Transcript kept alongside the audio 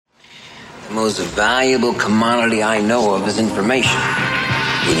most valuable commodity I know of is information.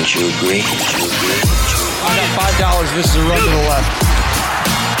 Wouldn't you agree? I got $5. This is a run to the left.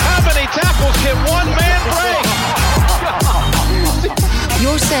 How many tackles can one man break?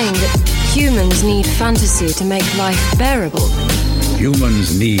 You're saying that humans need fantasy to make life bearable?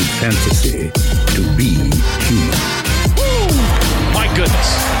 Humans need fantasy to be human. Woo! My goodness,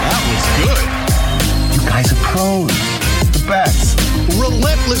 that was good. You guys are pros. The best.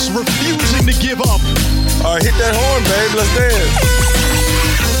 Relentless, refusing to give up. All right, hit that horn, babe. Let's dance.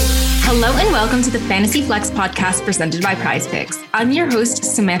 Hello and welcome to the Fantasy Flex podcast presented by Prize Picks. I'm your host,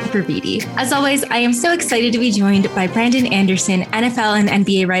 Samantha Previte. As always, I am so excited to be joined by Brandon Anderson, NFL and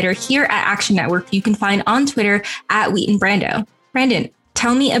NBA writer here at Action Network. You can find on Twitter at WheatonBrando. Brandon,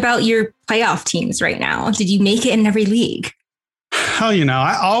 tell me about your playoff teams right now. Did you make it in every league? Hell,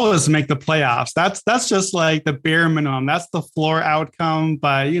 I always make the playoffs. That's just like the bare minimum. That's the floor outcome.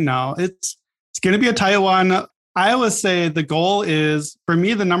 But it's going to be a tight one. I always say the goal is, for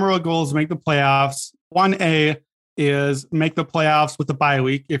me, the number one goal is make the playoffs. 1A is make the playoffs with the bye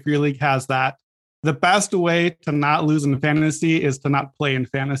week, if your league has that. The best way to not lose in fantasy is to not play in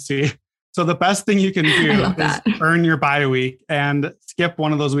fantasy. So the best thing you can do is earn your bye week and skip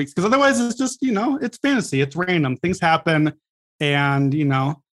one of those weeks. Because otherwise it's just, it's fantasy. It's random. Things happen. And,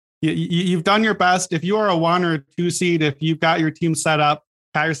 you've done your best. If you are a 1 or 2 seed, if you've got your team set up,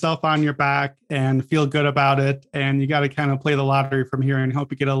 pat yourself on your back and feel good about it. And you got to kind of play the lottery from here and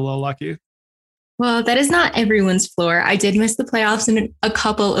hope you get a little lucky. Well, that is not everyone's floor. I did miss the playoffs in a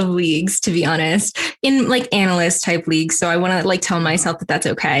couple of leagues, to be honest, in like analyst type leagues. So I want to tell myself that that's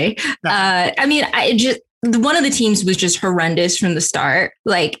okay. No. One of the teams was just horrendous from the start.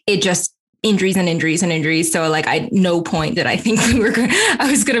 It just injuries. So at no point did I think I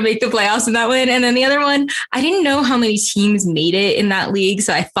was going to make the playoffs in that one. And then the other one, I didn't know how many teams made it in that league.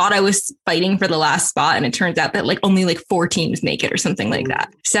 So I thought I was fighting for the last spot. And it turns out that only 4 teams make it or something like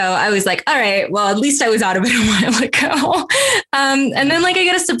that. So I was like, all right, well, at least I was out of it a while ago. And then I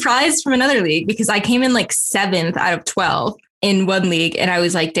got a surprise from another league because I came in 7th out of 12 in one league. And I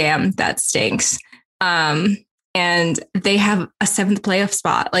was like, damn, that stinks. And they have a 7th playoff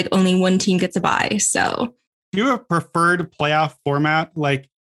spot. Only one team gets a bye. So do you have a preferred playoff format,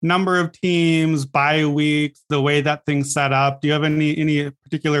 number of teams, bye weeks, the way that thing's set up? Do you have any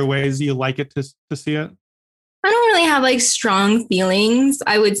particular ways you like it to see it? I don't really have strong feelings.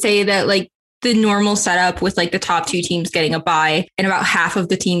 I would say that the normal setup with the top 2 teams getting a bye and about half of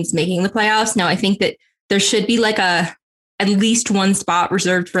the teams making the playoffs. Now, I think that there should be at least one spot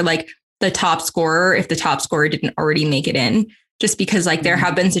reserved for the top scorer if the top scorer didn't already make it in, just because there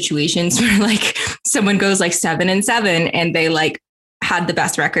have been situations where someone goes 7-7 and they had the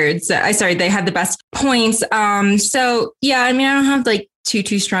best records. They had the best points. So yeah, I don't have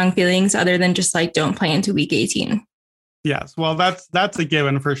too strong feelings other than just don't play into week 18. Yes. Well, that's a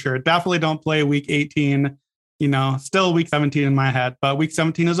given for sure. Definitely don't play week 18, still week 17 in my head, but week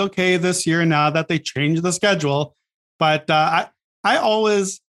 17 is okay this year now that they changed the schedule. But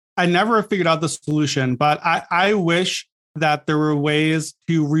I never figured out the solution, but I wish that there were ways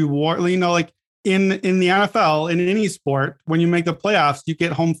to reward, in the NFL, in any sport, when you make the playoffs, you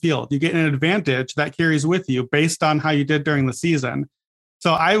get home field. You get an advantage that carries with you based on how you did during the season.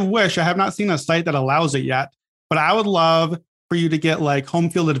 So I have not seen a site that allows it yet, but I would love for you to get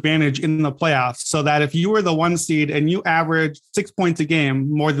home field advantage in the playoffs so that if you were the 1 seed and you average 6 points a game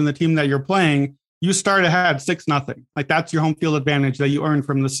more than the team that you're playing, you start ahead 6-0. That's your home field advantage that you earn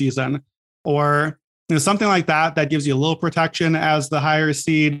from the season, or something like that gives you a little protection as the higher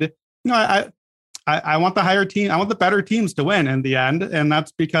seed. I want the higher team. I want the better teams to win in the end, and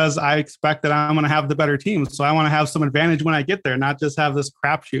that's because I expect that I'm going to have the better teams. So I want to have some advantage when I get there, not just have this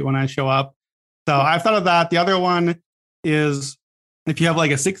crapshoot when I show up. So I've thought of that. The other one is if you have a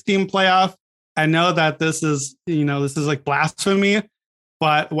 6-team playoff. I know that this is blasphemy.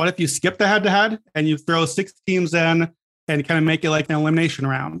 But what if you skip the head-to-head and you throw 6 teams in and kind of make it an elimination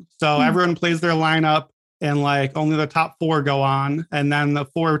round? So everyone plays their lineup and only the top 4 go on. And then the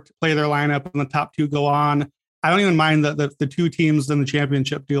 4 play their lineup and the top 2 go on. I don't even mind that the 2 teams in the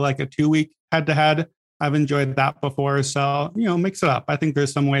championship do a 2-week head-to-head. I've enjoyed that before. So, mix it up. I think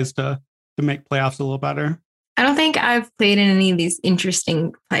there's some ways to make playoffs a little better. I don't think I've played in any of these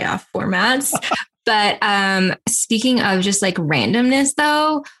interesting playoff formats. But speaking of just randomness,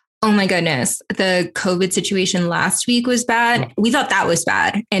 though, oh my goodness, the COVID situation last week was bad. We thought that was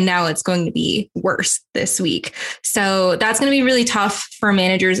bad. And now it's going to be worse this week. So that's going to be really tough for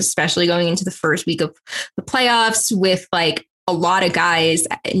managers, especially going into the first week of the playoffs with a lot of guys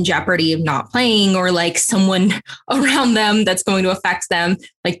in jeopardy of not playing, or like someone around them that's going to affect them,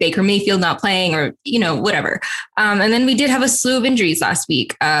 like Baker Mayfield not playing, or, whatever. And then we did have a slew of injuries last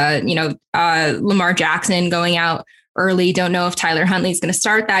week. Lamar Jackson going out early. Don't know if Tyler Huntley is going to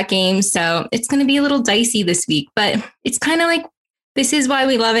start that game. So it's going to be a little dicey this week, but it's kind of like, this is why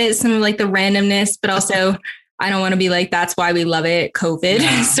we love it. Some of like the randomness, but also I don't want to be like, that's why we love it.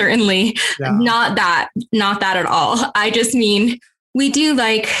 COVID, certainly not that at all. I just mean, we do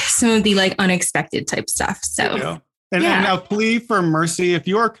like some of the like unexpected type stuff. So, and now plea for mercy. If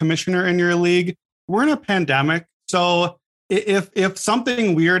you are a commissioner in your league, we're in a pandemic. So if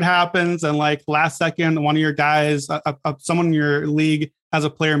something weird happens and like last second, one of your guys, someone in your league has a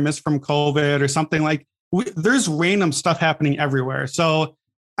player miss from COVID or something, like there's random stuff happening everywhere. So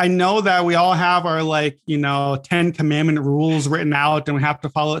I know that we all have our 10 commandment rules written out and we have to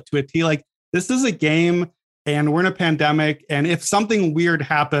follow it to a T. Like, this is a game and we're in a pandemic. And if something weird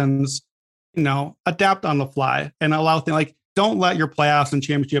happens, adapt on the fly and allow things like, don't let your playoffs and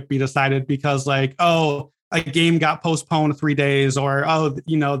championship be decided because a game got postponed 3 days, or,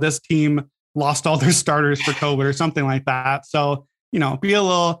 this team lost all their starters for COVID or something like that. So,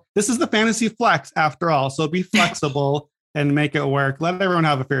 this is the fantasy flex after all. So be flexible and make it work. Let everyone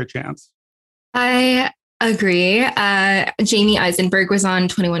have a fair chance. I agree. Jamie Eisenberg was on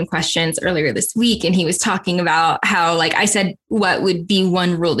 21 Questions earlier this week, and he was talking about how, I said, what would be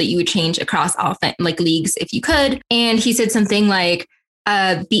one rule that you would change across leagues if you could? And he said something like,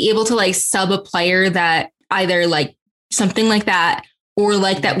 be able to sub a player that either something like that, or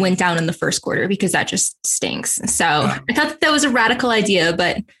that went down in the first quarter, because that just stinks. So I thought that was a radical idea,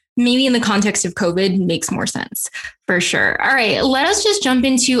 but maybe in the context of COVID makes more sense for sure. All right, let us just jump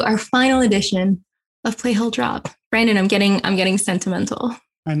into our final edition of Play Hold Drop. Brandon, I'm getting sentimental.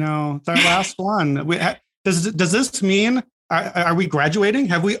 I know, it's our last one. Does this mean, are we graduating?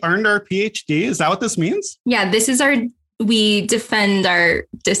 Have we earned our PhD? Is that what this means? Yeah, this is we defend our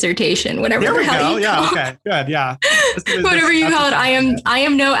dissertation, whatever the hell you call it. Okay, good. Yeah. Whatever you call it. I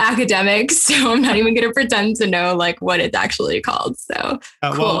am no academic, so I'm not even going to pretend to know what it's actually called. So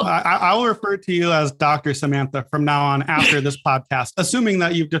cool. Well, I will refer to you as Dr. Samantha from now on after this podcast, assuming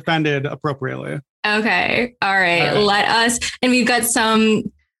that you've defended appropriately. Okay. All right. Let us, and we've got some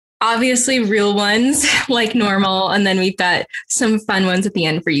obviously real ones like normal, and then we've got some fun ones at the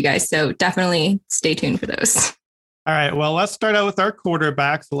end for you guys. So definitely stay tuned for those. All right, well, let's start out with our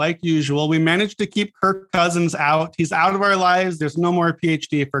quarterbacks. Like usual, we managed to keep Kirk Cousins out. He's out of our lives. There's no more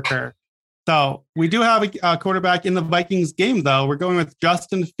PhD for Kirk. So we do have a quarterback in the Vikings game, though. We're going with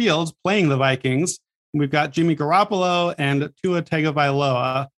Justin Fields playing the Vikings. We've got Jimmy Garoppolo and Tua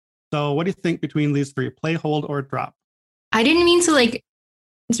Tagovailoa. So what do you think between these three? Play, hold, or drop? I didn't mean to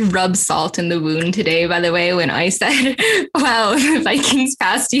rub salt in the wound today, by the way, when I said, wow, the Vikings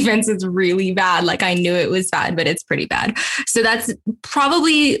pass defense is really bad. I knew it was bad, but it's pretty bad. So that's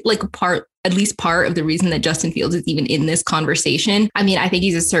probably at least part of the reason that Justin Fields is even in this conversation. I mean, I think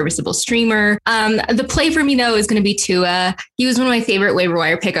he's a serviceable streamer. The play for me, though, is going to be Tua. He was one of my favorite waiver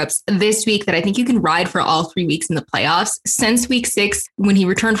wire pickups this week that I think you can ride for all 3 weeks in the playoffs. Since week 6, when he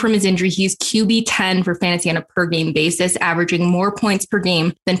returned from his injury, he's QB 10 for fantasy on a per game basis, averaging more points per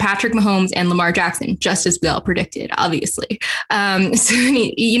game than Patrick Mahomes and Lamar Jackson, just as we all predicted, obviously.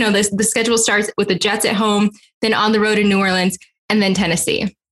 The schedule starts with the Jets at home, then on the road in New Orleans, and then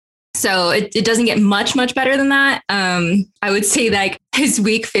Tennessee. So it doesn't get much better than that. I would say his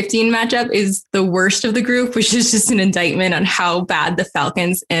week 15 matchup is the worst of the group, which is just an indictment on how bad the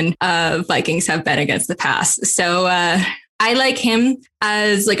Falcons and Vikings have been against the pass. So I like him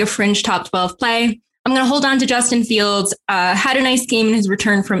as a fringe top 12 play. I'm going to hold on to Justin Fields. Had a nice game in his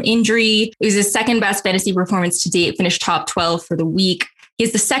return from injury. It was his second best fantasy performance to date, finished top 12 for the week. He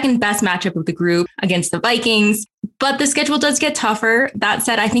has the second best matchup of the group against the Vikings, but the schedule does get tougher. That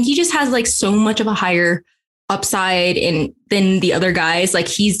said, I think he just has so much of a higher upside than the other guys.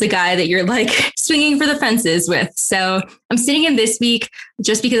 He's the guy that you're swinging for the fences with. So I'm sitting in this week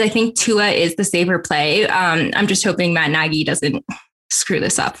just because I think Tua is the safer play. I'm just hoping Matt Nagy doesn't screw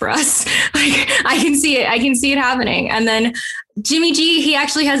this up for us. I can see it happening. And then Jimmy G, he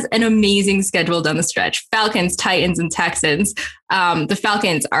actually has an amazing schedule down the stretch. Falcons, Titans, and Texans. The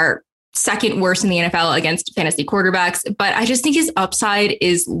Falcons are second worst in the NFL against fantasy quarterbacks, but I just think his upside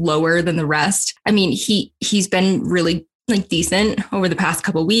is lower than the rest. I mean, he's been really decent over the past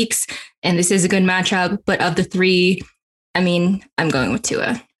couple of weeks, and this is a good matchup. But of the three, I'm going with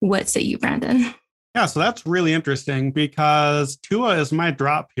Tua. What say you, Brandon? Yeah, so that's really interesting because Tua is my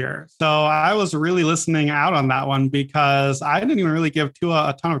drop here. So I was really listening out on that one because I didn't even really give Tua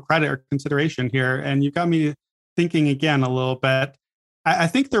a ton of credit or consideration here. And you got me thinking again a little bit. I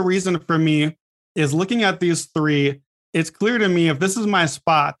think the reason for me is looking at these three. It's clear to me if this is my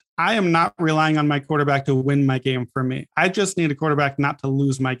spot, I am not relying on my quarterback to win my game for me. I just need a quarterback not to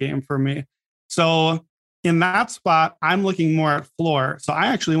lose my game for me. So in that spot, I'm looking more at floor. So I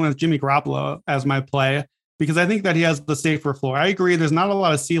actually went with Jimmy Garoppolo as my play because I think that he has the safer floor. I agree, there's not a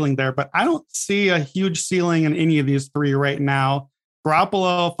lot of ceiling there, but I don't see a huge ceiling in any of these three right now.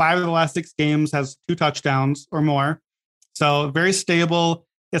 Garoppolo, 5 of the last 6 games, has 2 touchdowns or more. So very stable.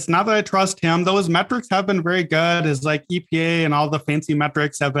 It's not that I trust him. Those metrics have been very good. His like EPA and all the fancy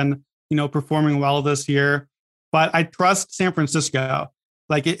metrics have been, performing well this year. But I trust San Francisco.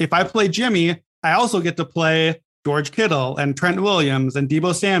 Like if I play Jimmy, I also get to play George Kittle and Trent Williams and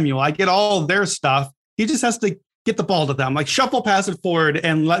Deebo Samuel. I get all their stuff. He just has to get the ball to them, like shuffle, pass it forward,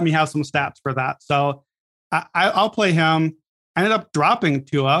 and let me have some stats for that. So I'll play him. I ended up dropping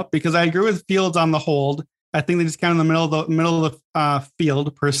Tua because I agree with Fields on the hold. I think they just kind of in the middle of the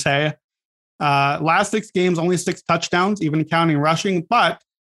field per se. Last 6 games, only 6 touchdowns, even counting rushing, but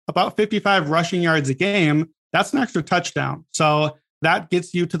about 55 rushing yards a game. That's an extra touchdown. So that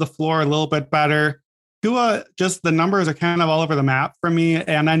gets you to the floor a little bit better. Tua, just the numbers are kind of all over the map for me.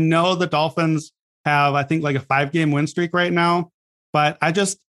 And I know the Dolphins have, I think, like a 5-game win streak right now, but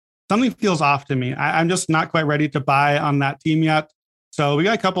something feels off to me. I'm just not quite ready to buy on that team yet. So we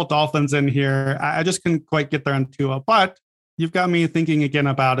got a couple Dolphins in here. I just couldn't quite get there on Tua, but you've got me thinking again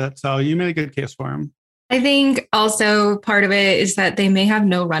about it. So you made a good case for him. I think also part of it is that they may have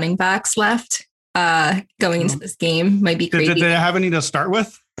no running backs left going into this game. Might be crazy. Did they have any to start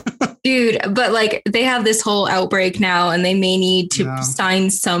with? Dude, but like they have this whole outbreak now and they may need to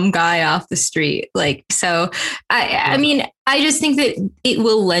sign some guy off the street. Like, so I mean, I just think that it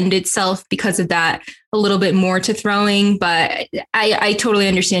will lend itself because of that a little bit more to throwing, but I totally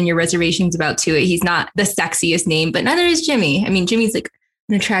understand your reservations about Tua. He's not the sexiest name, but neither is Jimmy. I mean, Jimmy's like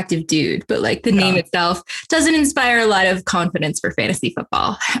an attractive dude, but like the name itself doesn't inspire a lot of confidence for fantasy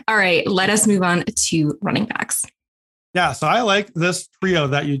football. All right, let us move on to running backs. Yeah, so I like this trio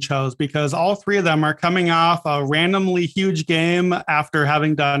that you chose because all 3 of them are coming off a randomly huge game after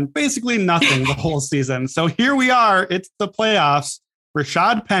having done basically nothing the whole season. So here we are. It's the playoffs.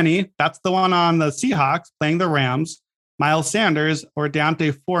 Rashad Penny, that's the one on the Seahawks playing the Rams. Miles Sanders or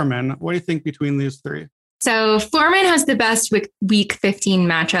D'Onta Foreman. What do you think between these 3? So Foreman has the best week 15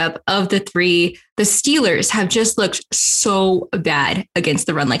 matchup of the 3. The Steelers have just looked so bad against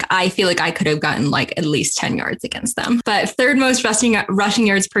the run. Like I feel like I could have gotten like at least 10 yards against them. But 3rd most rushing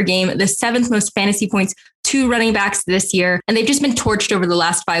yards per game, the 7th most fantasy points, 2 running backs this year. And they've just been torched over the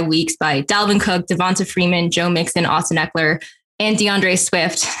last 5 weeks by Dalvin Cook, Devonta Freeman, Joe Mixon, Austin Eckler, and DeAndre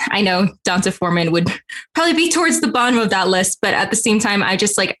Swift. I know D'Onta Foreman would probably be towards the bottom of that list, but at the same time, I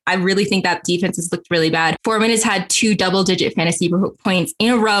really think that defense has looked really bad. Foreman has had 2 double-digit fantasy points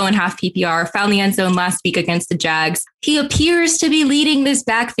in a row in half PPR, found the end zone last week against the Jags. He appears to be leading this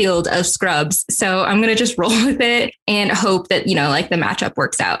backfield of scrubs. So I'm going to just roll with it and hope that, the matchup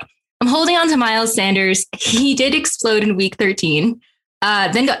works out. I'm holding on to Miles Sanders. He did explode in week 13.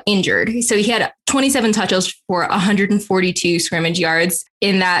 Then got injured. So he had 27 touches for 142 scrimmage yards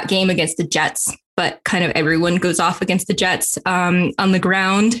in that game against the Jets. But kind of everyone goes off against the Jets on the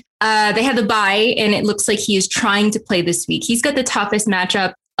ground. They had the bye, and it looks like he is trying to play this week. He's got the toughest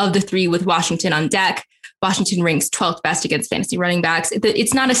matchup of the 3 with Washington on deck. Washington ranks 12th best against fantasy running backs.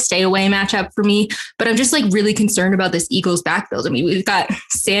 It's not a stay away matchup for me, but I'm just like really concerned about this Eagles backfield. I mean, we've got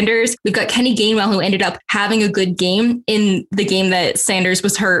Sanders, we've got Kenny Gainwell, who ended up having a good game in the game that Sanders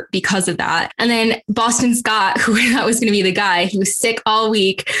was hurt because of that. And then Boston Scott, who I thought was going to be the guy, he was sick all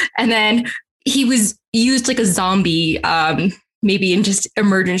week. And then he was used like a zombie, maybe in just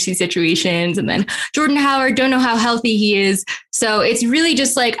emergency situations. And then Jordan Howard, don't know how healthy he is. So it's really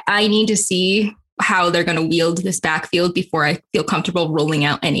just like, I need to see how they're going to wield this backfield before I feel comfortable rolling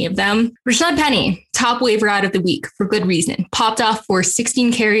out any of them. Rashad Penny, top waiver out of the week for good reason. Popped off for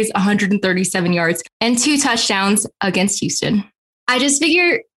 16 carries, 137 yards, and 2 touchdowns against Houston. I just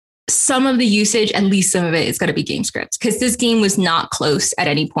figure some of the usage, at least some of it, is going to be game script because this game was not close at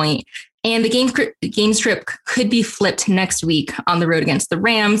any point. And the game script could be flipped next week on the road against the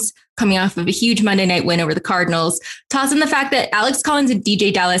Rams, coming off of a huge Monday night win over the Cardinals. Toss in the fact that Alex Collins and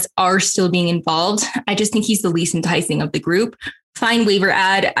DJ Dallas are still being involved. I just think he's the least enticing of the group. Fine waiver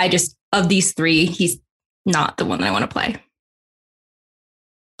ad. Of these 3, he's not the one that I want to play.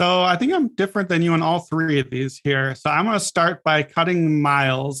 So I think I'm different than you on all 3 of these here. So I'm going to start by cutting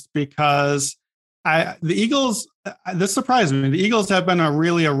Miles because the Eagles, this surprised me. The Eagles have been a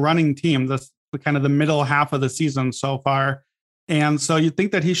running team, this kind of the middle half of the season so far. And so you'd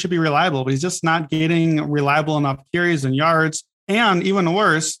think that he should be reliable, but he's just not getting reliable enough carries and yards. And even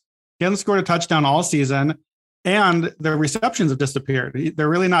worse, he hasn't scored a touchdown all season, and the receptions have disappeared. They're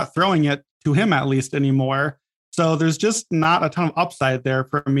really not throwing it to him, at least, anymore. So there's just not a ton of upside there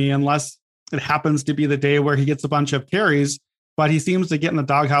for me, unless it happens to be the day where he gets a bunch of carries. But he seems to get in the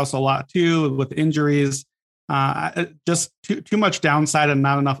doghouse a lot too with injuries. Just too much downside and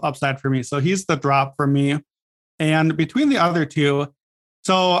not enough upside for me. So he's the drop for me. And between the other two,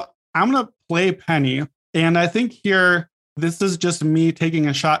 so I'm going to play Penny. And I think here, this is just me taking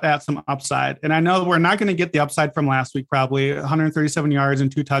a shot at some upside. And I know we're not going to get the upside from last week, probably 137 yards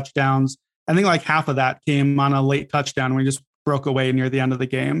and 2 touchdowns. I think like half of that came on a late touchdown when we just broke away near the end of the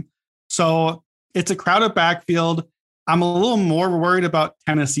game. So it's a crowded backfield. I'm a little more worried about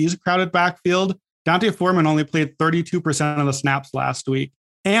Tennessee's crowded backfield. Dante Foreman only played 32% of the snaps last week.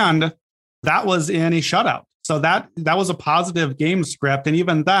 And that was in a shutout. So that was a positive game script. And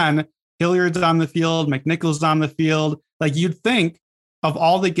even then, Hilliard's on the field, McNichols on the field. Like you'd think of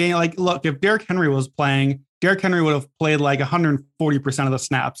all the game, like, look, if Derrick Henry was playing, Derrick Henry would have played like 140% of the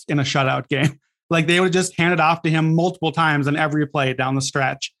snaps in a shutout game. Like they would have just handed off to him multiple times in every play down the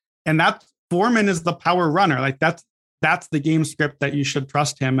stretch. And that Foreman is the power runner. Like that's the game script that you should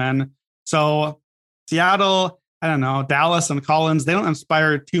trust him in. So Seattle, I don't know, Dallas and Collins, they don't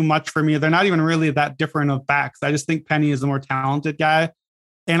inspire too much for me. They're not even really that different of backs. I just think Penny is the more talented guy.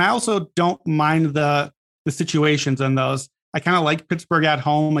 And I also don't mind the situations in those. I kind of like Pittsburgh at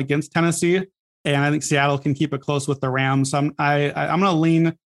home against Tennessee, and I think Seattle can keep it close with the Rams. So I'm going to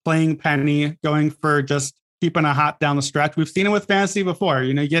lean playing Penny, going for just keeping a hot down the stretch. We've seen it with fantasy before.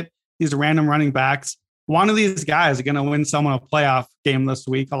 You get these random running backs. One of these guys is going to win someone a playoff game this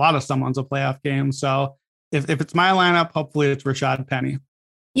week. A lot of someone's a playoff game. So if it's my lineup, hopefully it's Rashad Penny.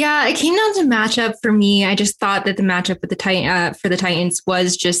 Yeah, it came down to matchup for me. I just thought that the matchup with for the Titans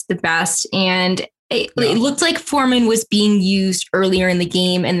was just the best. And it looked like Foreman was being used earlier in the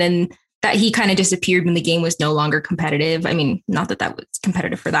game, and then that he kind of disappeared when the game was no longer competitive. I mean, not that was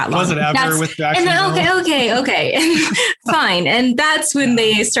competitive for that long. Was it ever with Jacksonville? Okay. Fine. And that's when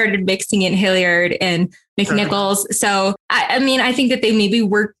they started mixing in Hilliard and McNichols. Sure. So, I mean, I think that they maybe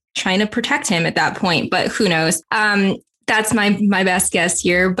were trying to protect him at that point, but who knows? That's my best guess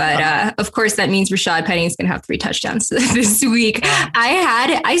here. But of course, that means Rashad Penny is going to have 3 touchdowns this week.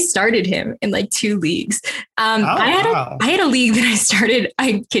 I started him in like 2 leagues. I had a league that I started,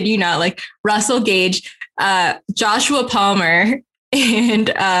 I kid you not, like Russell Gage, Joshua Palmer, and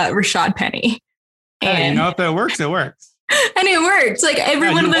Rashad Penny. And if it works, it works. And it worked. Like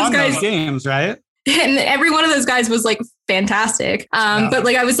every one of those guys. Those games, right? And every one of those guys was like fantastic. But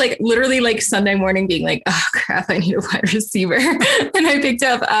like I was like literally like Sunday morning being like, oh crap, I need a wide receiver. And I picked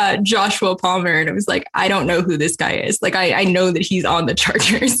up Joshua Palmer, and it was like, I don't know who this guy is. Like I know that he's on the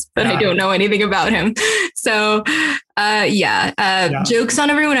Chargers, but I don't know anything about him. So jokes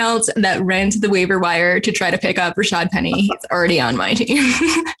on everyone else that ran to the waiver wire to try to pick up Rashad Penny. He's already on my team.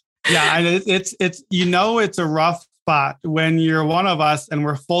 And it's it's a rough spot when you're one of us and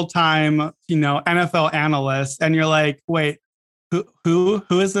we're full-time, NFL analysts, and you're like, wait, who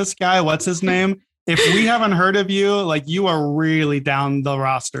is this guy? What's his name? If we haven't heard of you, like you are really down the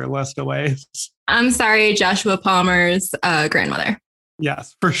roster list away. I'm sorry, Joshua Palmer's grandmother.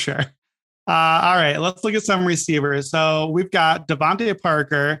 Yes, for sure. All right, let's look at some receivers. So we've got Devontae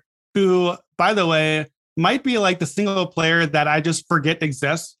Parker, who, by the way, might be like the single player that I just forget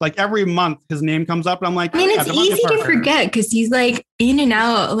exists. Like every month his name comes up and I'm like, it's easy to forget because he's like in and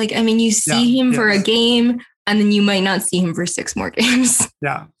out. Like, I mean, you see him for a game and then you might not see him for 6 more games.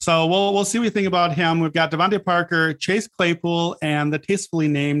 Yeah. So we'll see what we think about him. We've got Devontae Parker, Chase Claypool, and the tastefully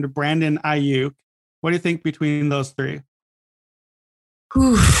named Brandon Ayuk. What do you think between those 3?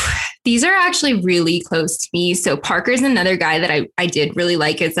 These are actually really close to me. So Parker's another guy that I did really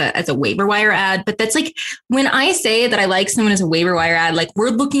like as a waiver wire ad. But that's like when I say that I like someone as a waiver wire ad, like we're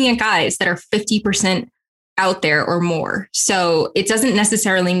looking at guys that are 50% out there or more. So it doesn't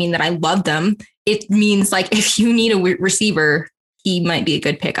necessarily mean that I love them. It means like if you need a receiver, he might be a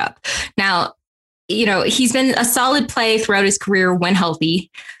good pickup. Now, he's been a solid play throughout his career when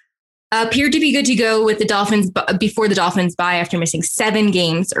healthy. Appeared to be good to go with the Dolphins before the Dolphins bye after missing 7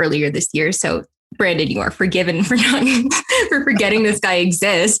 games earlier this year. So, Brandon, you are forgiven for forgetting this guy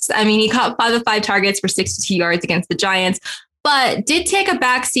exists. I mean, he caught 5 of 5 targets for 62 yards against the Giants, but did take a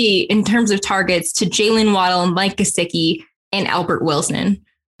backseat in terms of targets to Jalen Waddle, Mike Gesicki, and Albert Wilson,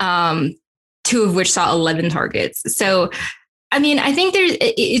 2 of which saw 11 targets. So I mean, I think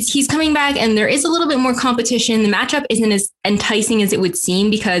he's coming back and there is a little bit more competition. The matchup isn't as enticing as it would seem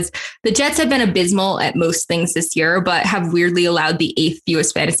because the Jets have been abysmal at most things this year, but have weirdly allowed the 8th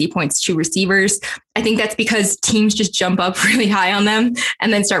fewest fantasy points to receivers. I think that's because teams just jump up really high on them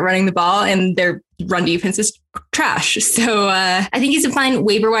and then start running the ball, and their run defense is trash. So I think he's a fine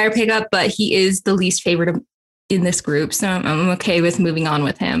waiver wire pickup, but he is the least favorite in this group. So I'm okay with moving on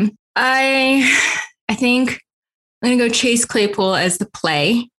with him. I think I'm going to go Chase Claypool as the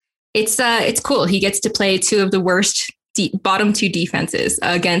play. It's cool. He gets to play two of the worst bottom two defenses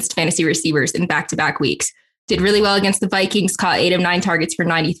against fantasy receivers in back-to-back weeks. Did really well against the Vikings, caught 8 of 9 targets for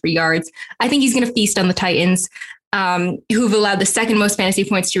 93 yards. I think he's going to feast on the Titans, who've allowed the second most fantasy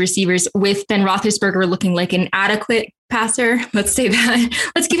points to receivers, with Ben Roethlisberger looking like an adequate passer. Let's say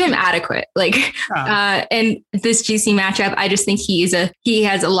that. Let's give him adequate. And this juicy matchup, I just think he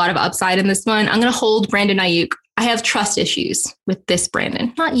has a lot of upside in this one. I'm going to hold Brandon Ayuk. I have trust issues with this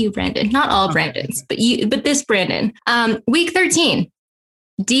Brandon, not you, Brandon, not all Brandons, but this Brandon. Week 13,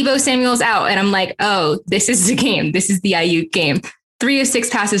 Deebo Samuel's out, and I'm like, oh, this is the game. This is the Ayuk game. 3 of 6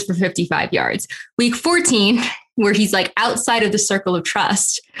 passes for 55 yards. Week 14, where he's like outside of the circle of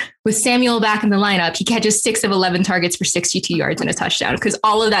trust, with Samuel back in the lineup, he catches 6 of 11 targets for 62 yards and a touchdown, because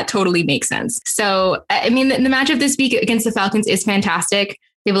all of that totally makes sense. So, I mean, the matchup this week against the Falcons is fantastic.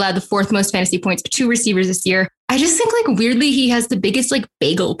 They've allowed the 4th most fantasy points for 2 receivers this year. I just think like weirdly, he has the biggest like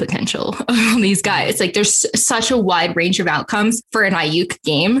bagel potential of all these guys. Like there's such a wide range of outcomes for an Ayuk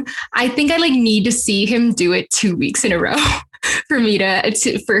game. I think I like need to see him do it 2 weeks in a row for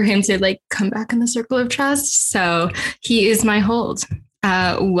him to like come back in the circle of trust. So he is my hold.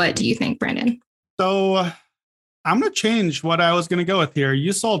 What do you think, Brandon? So I'm going to change what I was going to go with here.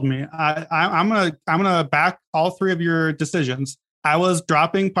 You sold me. I'm going to back all 3 of your decisions. I was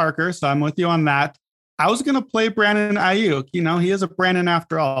dropping Parker, so I'm with you on that. I was going to play Brandon Ayuk. You know, he is a Brandon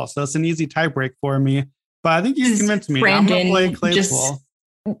after all, so it's an easy tiebreak for me. But I think you convinced me. Brandon, I'm going to play Claypool.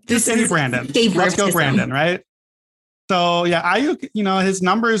 Just any Brandon. Let's go Brandon, right? So, yeah, Ayuk, you know, his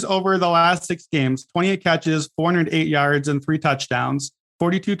numbers over the last 6 games, 28 catches, 408 yards, and 3 touchdowns,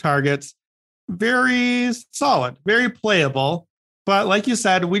 42 targets. Very solid, very playable. But like you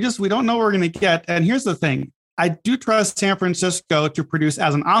said, we don't know what we're going to get. And here's the thing. I do trust San Francisco to produce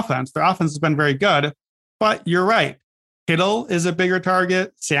as an offense. Their offense has been very good, but you're right. Kittle is a bigger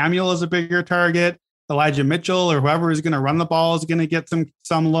target. Samuel is a bigger target. Elijah Mitchell or whoever is going to run the ball is going to get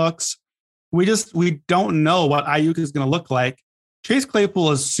some looks. We don't know what Ayuk is going to look like. Chase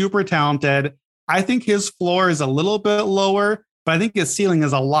Claypool is super talented. I think his floor is a little bit lower, but I think his ceiling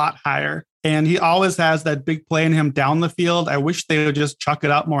is a lot higher. And he always has that big play in him down the field. I wish they would just chuck it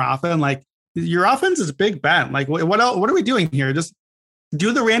up more often. Like, your offense is Big Ben. Like, what else? What are we doing here? Just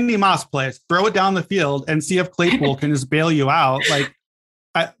do the Randy Moss plays, throw it down the field, and see if Claypool can just bail you out. Like,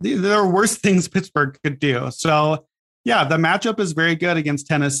 there are worse things Pittsburgh could do. So, yeah, the matchup is very good against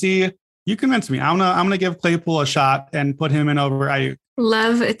Tennessee. You convinced me. I'm gonna give Claypool a shot and put him in over Ayuk.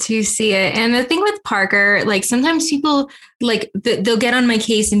 Love to see it. And the thing with Parker, like sometimes people like they'll get on my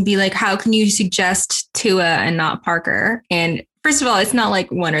case and be like, how can you suggest Tua and not Parker? And first of all, it's not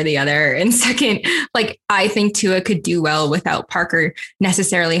like one or the other. And second, like I think Tua could do well without Parker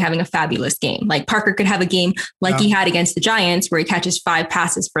necessarily having a fabulous game. Like Parker could have a game like he had against the Giants where he catches 5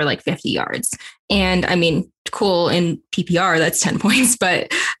 passes for like 50 yards. And I mean, cool in PPR, that's 10 points,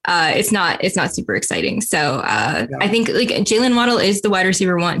 but it's not super exciting. So I think like Jalen Waddle is the wide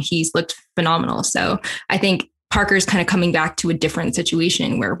receiver 1. He's looked phenomenal. So I think Parker's kind of coming back to a different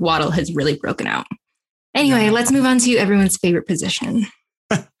situation where Waddle has really broken out. Anyway, let's move on to everyone's favorite position.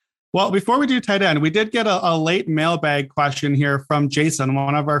 Well, before we do tight end, we did get a late mailbag question here from Jason,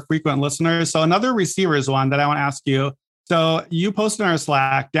 one of our frequent listeners. So another receivers one that I want to ask you. So you posted on our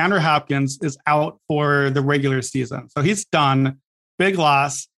Slack, DeAndre Hopkins is out for the regular season. So he's done. Big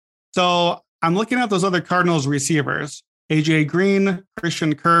loss. So I'm looking at those other Cardinals receivers, AJ Green,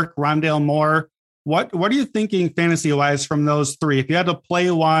 Christian Kirk, Rondale Moore. What are you thinking fantasy-wise from those 3? If you had to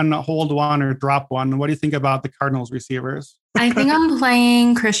play one, hold one, or drop one, what do you think about the Cardinals receivers? I think I'm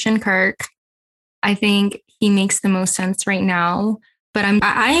playing Christian Kirk. I think he makes the most sense right now. But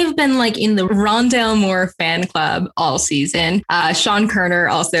I have been like in the Rondale Moore fan club all season. Sean Kerner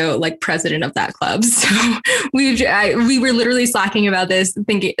also like president of that club. So we were literally slacking about this,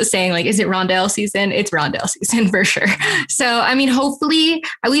 saying like, is it Rondale season? It's Rondale season for sure. So, I mean, hopefully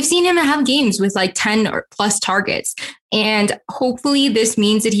we've seen him have games with like 10 or plus targets. And hopefully this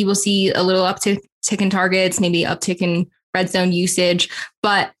means that he will see a little uptick in targets, maybe uptick in red zone usage.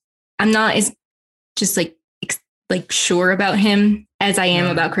 But I'm not as just like sure about him as I am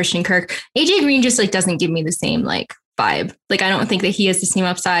about Christian Kirk. AJ Green just like doesn't give me the same like vibe. Like, I don't think that he has the same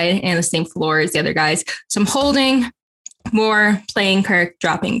upside and the same floor as the other guys. So I'm holding more, playing Kirk,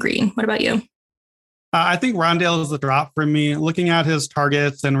 dropping Green. What about you? I think Rondale is the drop for me. Looking at his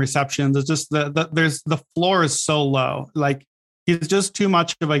targets and receptions, it's just the floor is so low. Like, he's just too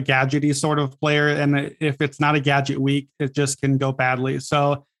much of a gadgety sort of player. And if it's not a gadget week, it just can go badly.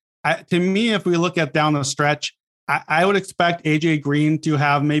 So to me, if we look at down the stretch, I would expect AJ Green to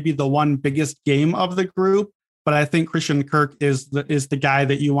have maybe the one biggest game of the group. But I think Christian Kirk is the guy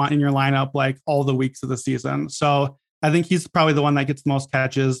that you want in your lineup like all the weeks of the season. So I think he's probably the one that gets the most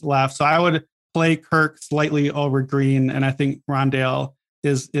catches left. So I would play Kirk slightly over Green. And I think Rondale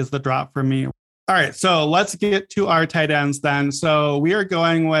is the drop for me. All right, so let's get to our tight ends then. So we are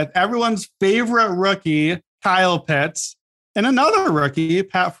going with everyone's favorite rookie, Kyle Pitts, and another rookie,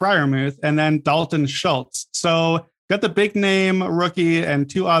 Pat Freiermuth, and then Dalton Schultz. So got the big name rookie and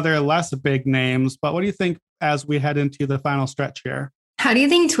two other less big names. But what do you think as we head into the final stretch here? How do you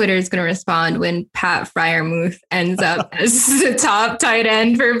think Twitter is going to respond when Pat Freiermuth ends up as the top tight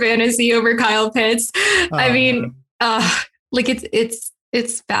end for fantasy over Kyle Pitts? I mean, like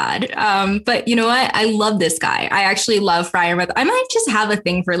it's bad. But you know what? I love this guy. I actually love Freiermuth. I might just have a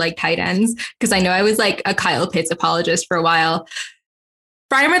thing for like tight ends because I know I was like a Kyle Pitts apologist for a while.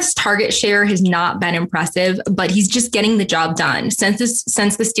 Freiermuth's target share has not been impressive, but he's just getting the job done. Since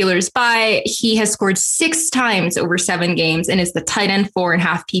the Steelers' bye, he has scored 6 times over 7 games and is the tight end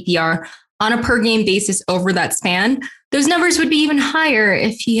 4.5 PPR on a per game basis over that span. Those numbers would be even higher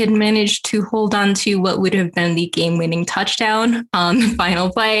if he had managed to hold on to what would have been the game-winning touchdown on the final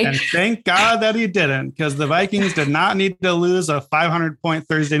play. And thank God that he didn't, because the Vikings did not need to lose a 500-point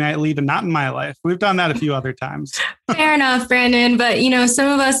Thursday night lead, and not in my life. We've done that a few other times. Fair enough, Brandon. But, you know, some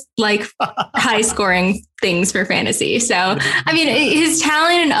of us like high-scoring things for fantasy. So, I mean, his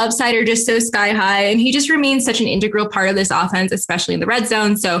talent and upside are just so sky high, and he just remains such an integral part of this offense, especially in the red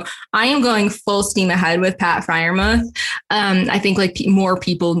zone. So I am going full steam ahead with Pat Freiermuth. I think like more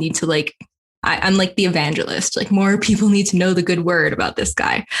people need to like, I'm like the evangelist, like more people need to know the good word about this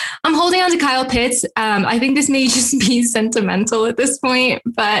guy. I'm holding on to Kyle Pitts. I think this may just be sentimental at this point,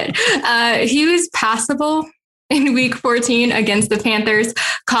 but he was passable in week 14 against the Panthers,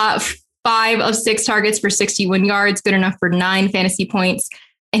 caught 5 of 6 targets for 61 yards, good enough for 9 fantasy points,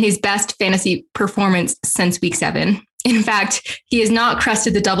 and his best fantasy performance since week 7. In fact, he has not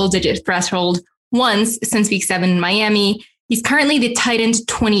crested the double-digit threshold once since week 7 in Miami. He's currently the tight end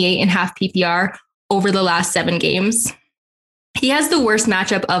 28.5 PPR over the last 7 games. He has the worst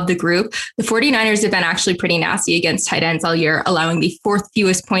matchup of the group. The 49ers have been actually pretty nasty against tight ends all year, allowing the 4th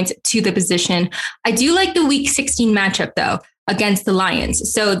fewest points to the position. I do like the week 16 matchup, though, against the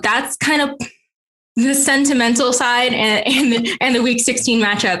Lions. So that's kind of the sentimental side, and the week 16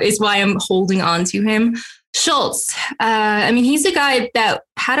 matchup is why I'm holding on to him. Schultz, I mean, he's a guy that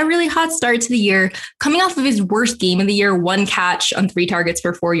had a really hot start to the year, coming off of his worst game of the year, 1 catch on 3 targets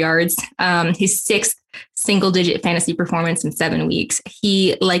for 4 yards, his 6th single-digit fantasy performance in 7 weeks.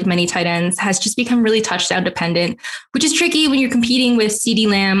 He, like many tight ends, has just become really touchdown dependent, which is tricky when you're competing with CeeDee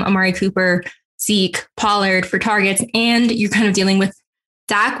Lamb, Amari Cooper, Zeke, Pollard for targets, and you're kind of dealing with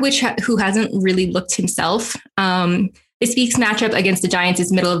Dak, who hasn't really looked himself. This week's matchup against the Giants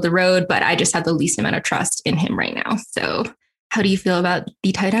is middle of the road, but I just have the least amount of trust in him right now. So how do you feel about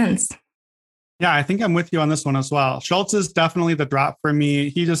the tight ends? Yeah, I think I'm with you on this one as well. Schultz is definitely the drop for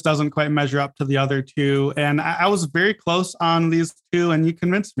me. He just doesn't quite measure up to the other two. And I was very close on these two, and you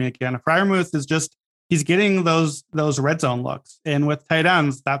convinced me again. Freiermuth is just, he's getting those red zone looks. And with tight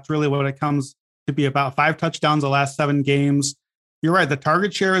ends, that's really what it comes to be about. 5 touchdowns the last 7 games. You're right. The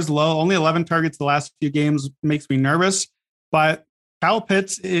target share is low. Only 11 targets the last few games makes me nervous. But Kyle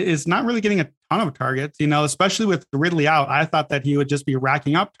Pitts is not really getting a ton of targets, you know, especially with Ridley out. I thought that he would just be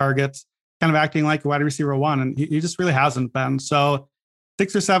racking up targets, kind of acting like a wide receiver 1. And he just really hasn't been. So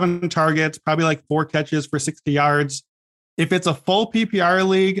 6 or 7 targets, probably like 4 catches for 60 yards. If it's a full PPR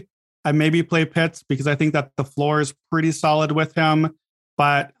league, I maybe play Pitts because I think that the floor is pretty solid with him.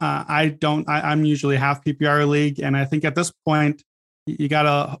 But I'm usually half PPR league. And I think at this point, you got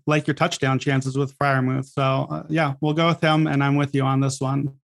to like your touchdown chances with Freiermuth. So yeah, we'll go with him. And I'm with you on this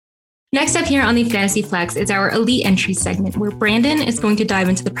one. Next up here on the Fantasy Flex is our Elite Entry segment, where Brandon is going to dive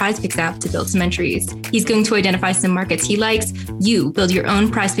into the PrizePicks app to build some entries. He's going to identify some markets he likes. You build your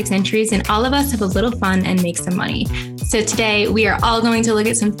own PrizePicks entries, and all of us have a little fun and make some money. So today we are all going to look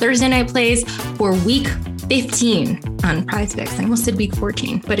at some Thursday night plays for week 15 on PrizePicks. I almost said week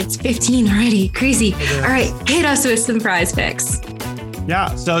 14, but it's 15 already. Crazy. All right, hit us with some PrizePicks.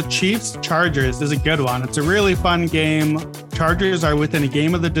 Yeah, so Chiefs Chargers is a good one. It's a really fun game. Chargers are within a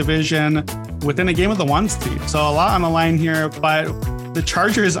game of the division. within a game of the 1 seed. So a lot on the line here, but the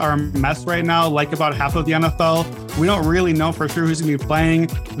Chargers are a mess right now, like about half of the NFL. We don't really know for sure who's going to be playing.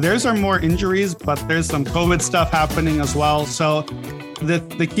 There's some more injuries, but there's some COVID stuff happening as well. So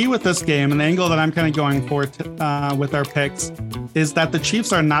the key with this game and the angle that I'm kind of going for with our picks is that the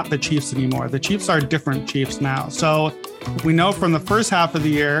Chiefs are not the Chiefs anymore. The Chiefs are different Chiefs now. So we know from the first half of the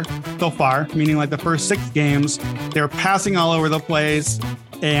year so far, meaning like the first 6 games, they were passing all over the place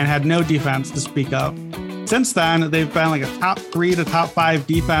and had no defense to speak of. Since then, they've been like a top 3 to top 5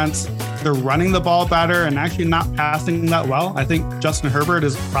 defense. They're running the ball better and actually not passing that well. I think Justin Herbert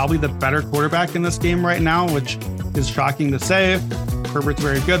is probably the better quarterback in this game right now, which is shocking to say. Herbert's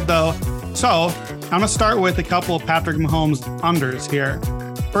very good though. So I'm going to start with a couple of Patrick Mahomes unders here.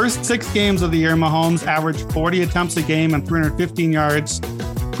 First 6 games of the year, Mahomes averaged 40 attempts a game and 315 yards.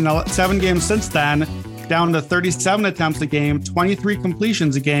 7 games since then, down to 37 attempts a game, 23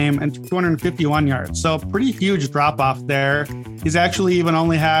 completions a game, and 251 yards. So pretty huge drop off there. He's actually even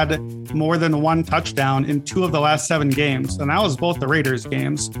only had more than 1 touchdown in 2 of the last 7 games. And that was both the Raiders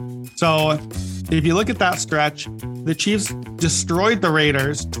games. So if you look at that stretch, the Chiefs destroyed the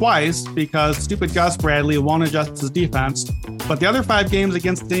Raiders twice because stupid Gus Bradley won't adjust his defense. But the other 5 games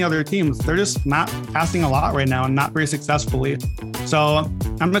against any other teams, they're just not passing a lot right now and not very successfully. So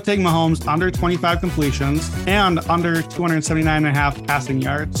I'm going to take Mahomes under 25 completions and under 279.5 passing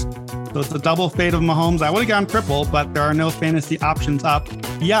yards. So it's a double fade of Mahomes. I would have gone triple, but there are no fantasy options up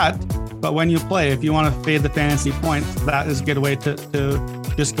yet. But when you play, if you want to fade the fantasy points, that is a good way to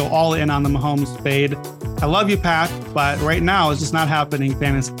just go all in on the Mahomes fade. I love you, Pat, but right now it's just not happening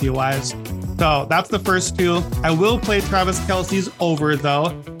fantasy-wise. So that's the first 2. I will play Travis Kelce's over, though,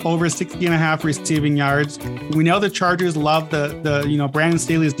 over 60.5 receiving yards. We know the Chargers love the Brandon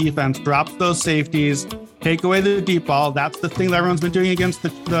Staley's defense, drops those safeties, take away the deep ball. That's the thing that everyone's been doing against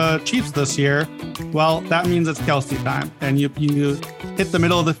the Chiefs this year. Well, that means it's Kelce time. And you hit the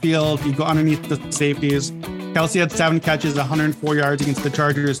middle of the field, you go underneath the safeties. Kelce had 7 catches, 104 yards against the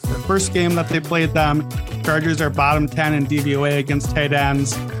Chargers. The first game that they played them, Chargers are bottom 10 in DVOA against tight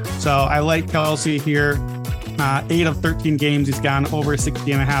ends. So I like Kelce here. 8 of 13 games, he's gone over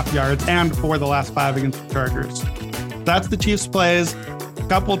 60.5 yards, and for the last 5 against the Chargers. That's the Chiefs plays. A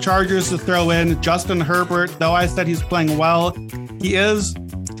couple Chargers to throw in. Justin Herbert, though I said he's playing well, he is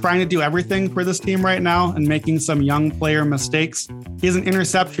trying to do everything for this team right now and making some young player mistakes. He has an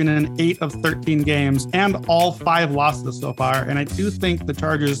interception in 8 of 13 games and all 5 losses so far. And I do think the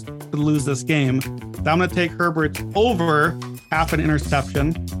Chargers could lose this game. So I'm going to take Herbert over half an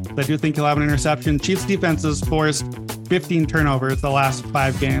interception. I do think he'll have an interception. Chiefs defense has forced 15 turnovers the last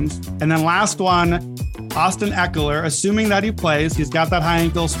 5 games. And then last one, Austin Eckler, assuming that he plays, he's got that high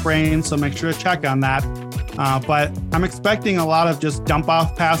ankle sprain, so make sure to check on that. But I'm expecting a lot of just dump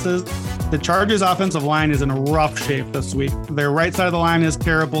off passes. The Chargers offensive line is in a rough shape this week. Their right side of the line is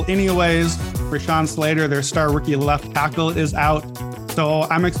terrible anyways. Rashawn Slater, their star rookie left tackle, is out. So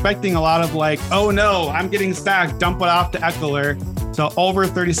I'm expecting a lot of like, oh no, I'm getting sacked, dump it off to Eckler. So over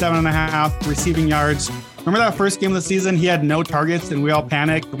 37.5 receiving yards. Remember that first game of the season? He had no targets and we all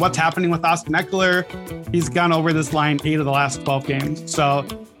panicked. What's happening with Austin Eckler? He's gone over this line 8 of the last 12 games. So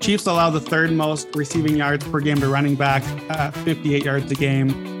Chiefs allow the 3rd most receiving yards per game to running back at 58 yards a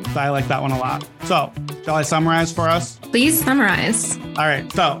game. So I like that one a lot. So shall I summarize for us? Please summarize. All right.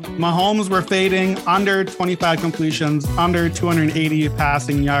 So Mahomes, we're fading under 25 completions, under 280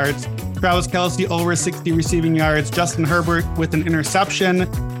 passing yards. Travis Kelce over 60 receiving yards. Justin Herbert with an interception.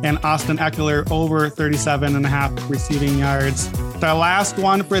 And Austin Eckler over 37.5 receiving yards. It's our last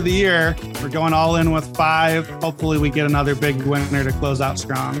one for the year. We're going all in with 5. Hopefully we get another big winner to close out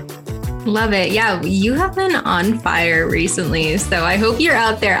strong. Love it. Yeah, you have been on fire recently. So I hope you're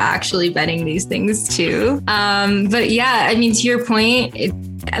out there actually betting these things too. But yeah, I mean, to your point,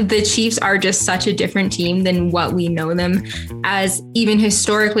 the Chiefs are just such a different team than what we know them as, even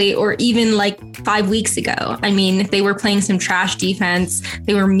historically, or even like 5 weeks ago. I mean, they were playing some trash defense.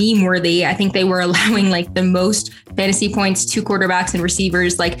 They were meme worthy. I think they were allowing like the most fantasy points to quarterbacks and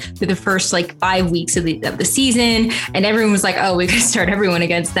receivers like through the first like 5 weeks of the season. And everyone was like, oh, we could start everyone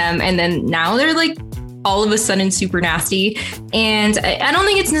against them. And then now they're like all of a sudden super nasty. And I don't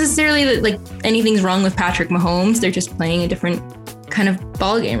think it's necessarily like anything's wrong with Patrick Mahomes. They're just playing a different kind of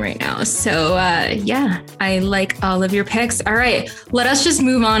ball game right now. So yeah, I like all of your picks. All right, let us just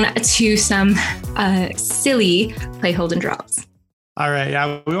move on to some silly play, hold, and drops. All right,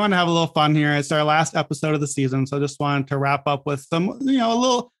 yeah, we want to have a little fun here. It's our last episode of the season, so just wanted to wrap up with some, a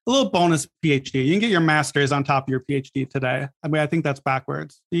little bonus PhD. You can get your master's on top of your PhD today. I mean, I think that's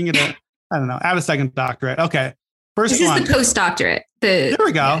backwards. You can get add a second doctorate. Okay. First this one. is the postdoctorate. There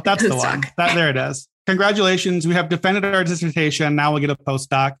we go. That's the one. There it is. Congratulations. We have defended our dissertation. Now we'll get a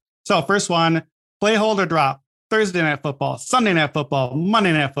postdoc. So first one, play, hold, or drop. Thursday night football, Sunday night football,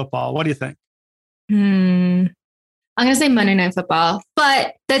 Monday night football. What do you think? I'm going to say Monday night football,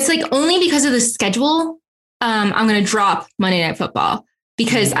 but that's like only because of the schedule. I'm going to drop Monday night football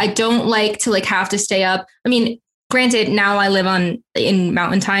because I don't like to like have to stay up. I mean, granted, now I live in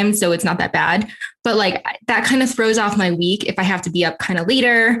mountain time, so it's not that bad, but like that kind of throws off my week if I have to be up kind of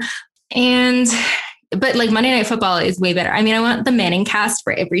later. But like Monday night football is way better. I mean, I want the Manning cast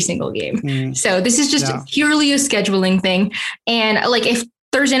for every single game. So this is just purely a scheduling thing. And like if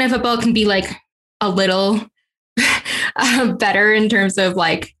Thursday night football can be like a little better in terms of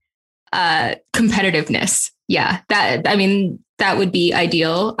like competitiveness. Yeah, that would be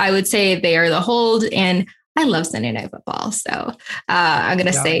ideal. I would say they are the hold, and I love Sunday night football. So I'm going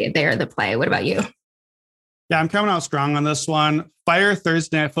to say they're the play. What about you? Yeah, I'm coming out strong on this one. Fire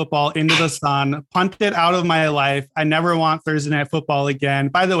Thursday night football into the sun. Punt it out of my life. I never want Thursday night football again.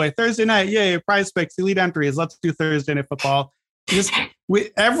 By the way, Thursday night, yay, prize picks, elite entries. Let's do Thursday night football.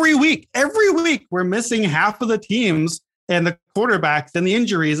 Every week, we're missing half of the teams and the quarterbacks and the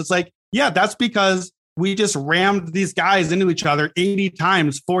injuries. It's like, yeah, that's because we just rammed these guys into each other 80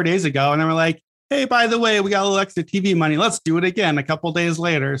 times 4 days ago. And then we're like, hey, by the way, we got a little extra TV money. Let's do it again a couple days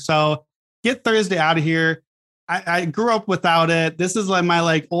later. So get Thursday out of here. I grew up without it. This is like my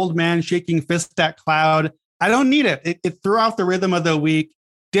like old man shaking fist at cloud. I don't need it. It threw off the rhythm of the week.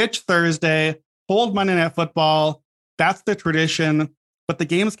 Ditch Thursday, hold Monday Night Football. That's the tradition. But the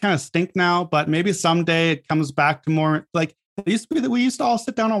games kind of stink now. But maybe someday it comes back to more like it used to be that we used to all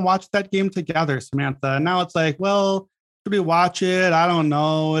sit down and watch that game together, Samantha. And now it's like, well, should we watch it? I don't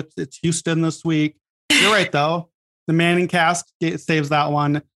know. It's Houston this week. You're right, though. The Manning cast saves that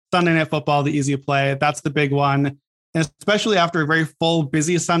one. Sunday Night Football, the easy play. That's the big one. And especially after a very full,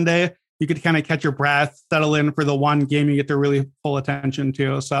 busy Sunday, you could kind of catch your breath, settle in for the one game you get to really full attention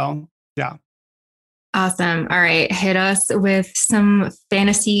to. So, yeah. Awesome. All right. Hit us with some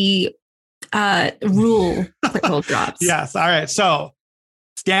fantasy rule hold drops. Yes. All right. So,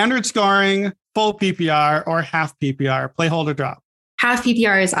 standard scoring, full PPR or half PPR, play, hold, or drop. Half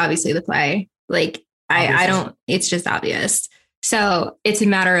PPR is obviously the play. Like, I don't, it's just obvious. So it's a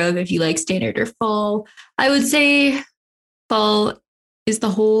matter of if you like standard or full. I would say full is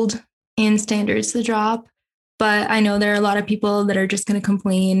the hold and standard's the drop. But I know there are a lot of people that are just going to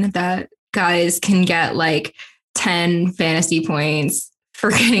complain that guys can get like 10 fantasy points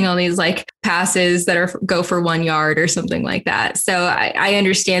for getting all these like passes that go for 1 yard or something like that. So I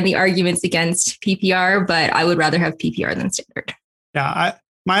understand the arguments against PPR, but I would rather have PPR than standard. Yeah,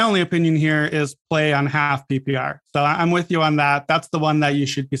 my only opinion here is play on half PPR. So I'm with you on that. That's the one that you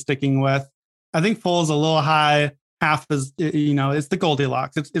should be sticking with. I think full is a little high. Half is, it's the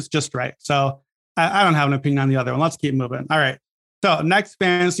Goldilocks. It's just right. So I don't have an opinion on the other one. Let's keep moving. All right. So next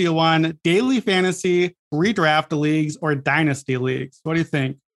fantasy one, daily fantasy, redraft leagues or dynasty leagues. What do you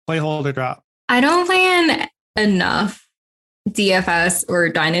think? Play, hold, or drop? I don't play in enough DFS or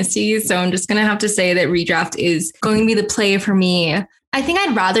dynasty. So I'm just going to have to say that redraft is going to be the play for me. I think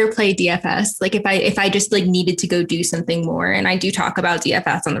I'd rather play DFS. Like if I just like needed to go do something more, and I do talk about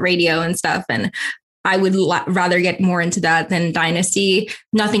DFS on the radio and stuff, and I would rather get more into that than Dynasty.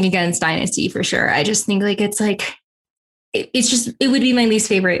 Nothing against Dynasty for sure. I just think like it's it would be my least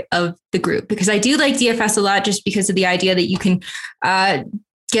favorite of the group because I do like DFS a lot just because of the idea that you can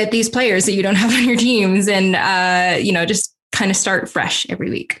get these players that you don't have on your teams and just kind of start fresh every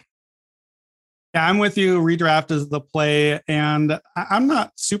week. Yeah, I'm with you. Redraft is the play, and I'm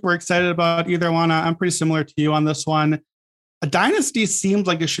not super excited about either one. I'm pretty similar to you on this one. A dynasty seems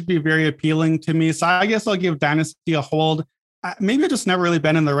like it should be very appealing to me, so I guess I'll give dynasty a hold. Maybe I've just never really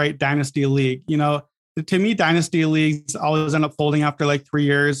been in the right dynasty league. To me, dynasty leagues always end up folding after like 3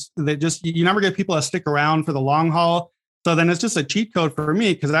 years. You never get people to stick around for the long haul. So then it's just a cheat code for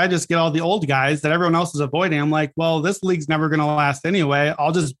me because I just get all the old guys that everyone else is avoiding. I'm like, well, this league's never going to last anyway.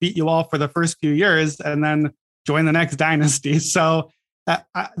 I'll just beat you all for the first few years and then join the next dynasty. So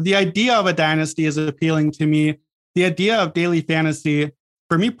the idea of a dynasty is appealing to me. The idea of daily fantasy,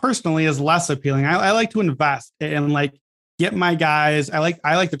 for me personally, is less appealing. I like to invest and like get my guys. I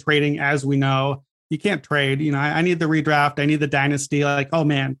like the trading, as we know. You can't trade. I need the redraft. I need the dynasty. Like, oh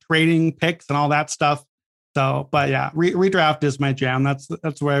man, trading picks and all that stuff. So, but yeah, redraft is my jam. That's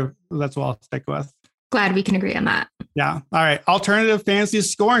what I'll stick with. Glad we can agree on that. Yeah. All right. Alternative fantasy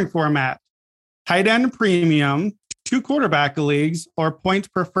scoring format: tight end premium, 2 quarterback leagues, or points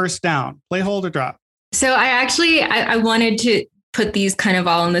per first down. Play, hold, or drop. So I wanted to put these kind of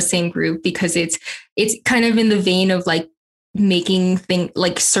all in the same group because it's kind of in the vein of like making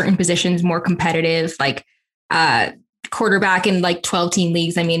like certain positions more competitive, like quarterback in like 12-team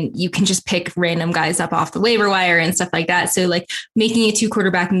leagues. I mean, you can just pick random guys up off the waiver wire and stuff like that. So like making it 2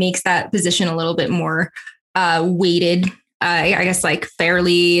 quarterback makes that position a little bit more weighted, I guess, like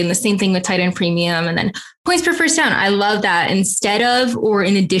fairly. And the same thing with tight end premium, and then points per first down. I love that instead of or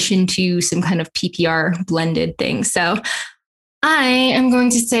in addition to some kind of PPR blended thing. So I am going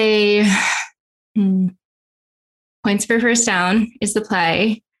to say points per first down is the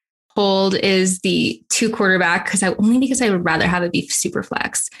play. Hold is the 2 quarterback because I would rather have it be super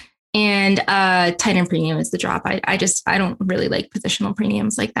flex. And tight end premium is the drop. I don't really like positional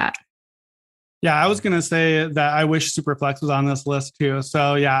premiums like that. Yeah, I was going to say that I wish Superflex was on this list too.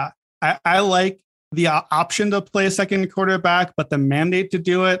 So yeah, I like the option to play a second quarterback, but the mandate to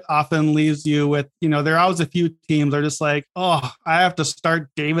do it often leaves you with, there are always a few teams that are just like, oh, I have to start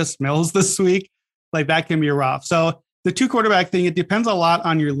Davis Mills this week. Like that can be rough. So the 2 quarterback thing, it depends a lot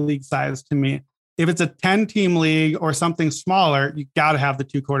on your league size to me. If it's a 10-team league or something smaller, you got to have the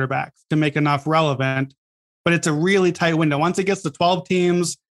 2 quarterbacks to make enough relevant. But it's a really tight window. Once it gets to 12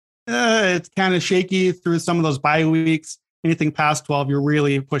 teams, it's kind of shaky through some of those bye weeks. Anything past 12, you're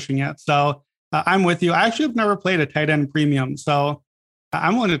really pushing it. So I'm with you. I actually have never played a tight end premium, so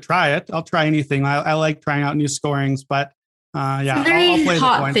I'm willing to try it. I'll try anything. I like trying out new scorings, but yeah, it's a very I'll play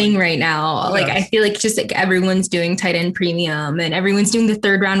hot thing right now. Like I feel like just like everyone's doing tight end premium and everyone's doing the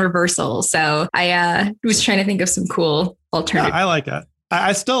 3rd round reversal. So I was trying to think of some cool alternatives. Yeah, I like it.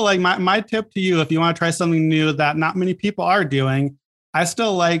 I still like my tip to you if you want to try something new that not many people are doing. I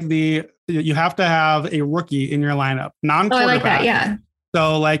still like you have to have a rookie in your lineup, non-quarterback. I like that, yeah.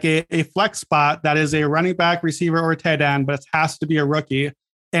 So like a flex spot that is a running back, receiver, or tight end, but it has to be a rookie.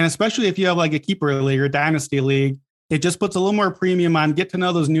 And especially if you have like a keeper league or dynasty league, it just puts a little more premium on get to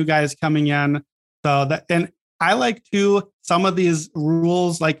know those new guys coming in. So that, and I like to some of these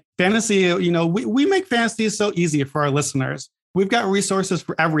rules like fantasy, we make fantasy so easy for our listeners. We've got resources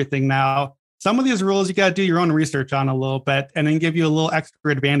for everything now. Some of these rules you got to do your own research on a little bit and then give you a little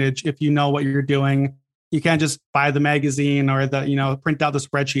extra advantage if you know what you're doing. You can't just buy the magazine or print out the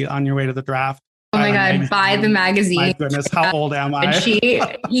spreadsheet on your way to the draft. Oh my God, buy the magazine. My goodness, how old am I?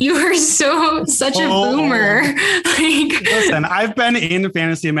 You are such a boomer. Listen, I've been in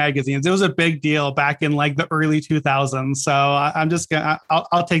fantasy magazines. It was a big deal back in like the early 2000s. So I'm just gonna,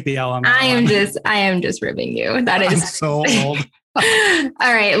 I'll take the L on that. I am just ribbing you. That is I'm so old.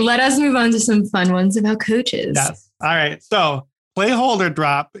 All right, let us move on to some fun ones about coaches. Yes. All right. So play, hold, or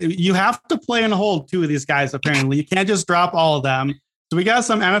drop. You have to play and hold 2 of these guys, apparently. You can't just drop all of them. So we got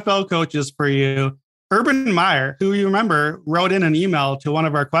some NFL coaches for you. Urban Meyer, who you remember wrote in an email to one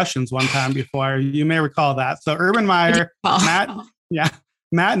of our questions one time before. You may recall that. So Urban Meyer,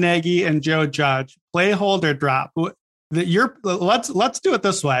 Matt Nagy, and Joe Judge. Play, hold, or drop. Let's do it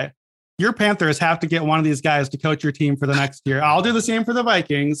this way. Your Panthers have to get one of these guys to coach your team for the next year. I'll do the same for the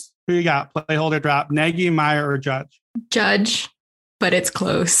Vikings. Who you got? Play, hold, or drop. Nagy, Meyer, or Judge? Judge, but it's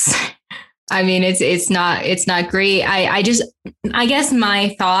close. I mean, it's not great. I guess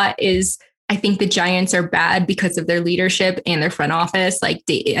my thought is I think the Giants are bad because of their leadership and their front office. Like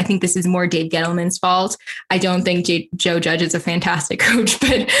I think this is more Dave Gettleman's fault. I don't think Joe Judge is a fantastic coach,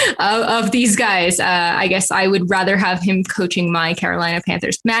 but of these guys, I guess I would rather have him coaching my Carolina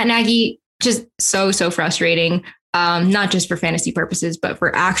Panthers. Matt Nagy, just so frustrating. Not just for fantasy purposes, but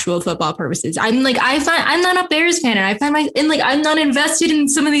for actual football purposes. I'm not a Bears fan, and I'm not invested in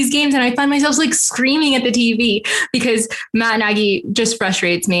some of these games, and I find myself like screaming at the TV because Matt Nagy just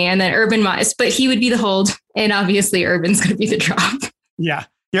frustrates me. And then Urban Meyer, but he would be the hold, and obviously Urban's going to be the drop. Yeah.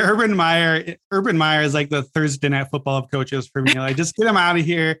 Urban Meyer is like the Thursday Night Football of coaches for me. Like, just get him out of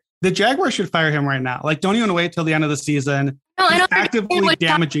here. The Jaguars should fire him right now. Like, don't even wait till the end of the season. No, I don't actively what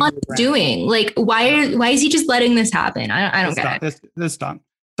damaging. Doing like why is he just letting this happen? I don't get it. It's done.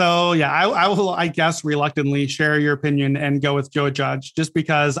 So yeah, I will, I guess, reluctantly share your opinion and go with Joe Judge, just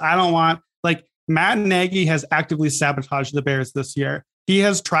because I don't want, like, Matt Nagy has actively sabotaged the Bears this year. He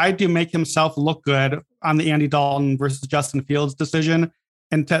has tried to make himself look good on the Andy Dalton versus Justin Fields decision,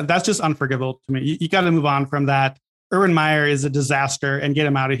 and that's just unforgivable to me. You got to move on from that. Urban Meyer is a disaster, and get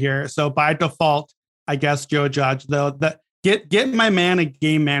him out of here. So by default, I guess Joe Judge, though, get my man a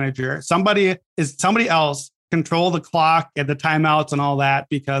game manager. Somebody else control the clock and the timeouts and all that,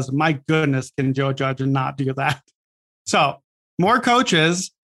 because my goodness, can Joe Judge not do that? So more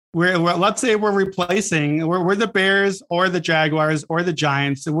coaches. Let's say we're the Bears or the Jaguars or the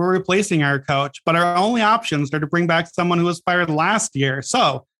Giants, and we're replacing our coach, but our only options are to bring back someone who was fired last year.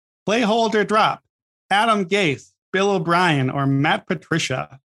 So play, hold, or drop. Adam Gase, Bill O'Brien or Matt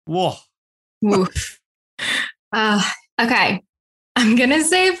Patricia? Whoa. Oof. Okay. I'm going to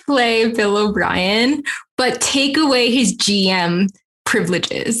say play Bill O'Brien, but take away his GM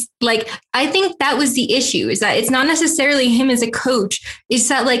privileges. Like, I think that was the issue, is that it's not necessarily him as a coach. It's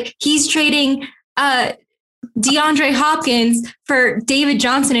that like he's trading DeAndre Hopkins for David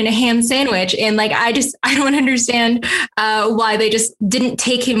Johnson in a ham sandwich. And like, I don't understand why they just didn't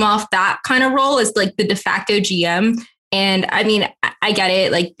take him off that kind of role as like the de facto GM. And I mean, I get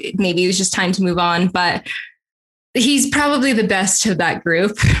it. Like maybe it was just time to move on, but he's probably the best of that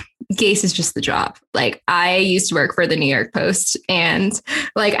group. Gase is just the job. Like I used to work for the New York Post, and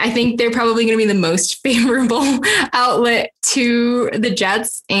like I think they're probably going to be the most favorable outlet to the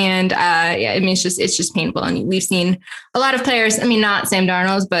Jets. And yeah, I mean it's just painful. And we've seen a lot of players. I mean, not Sam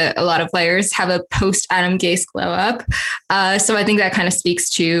Darnold's, but a lot of players have a post Adam Gase glow up. So I think that kind of speaks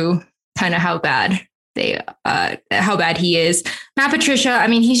to kind of how bad he is. Matt Patricia. I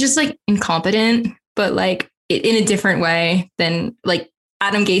mean, he's just like incompetent, but like in a different way than like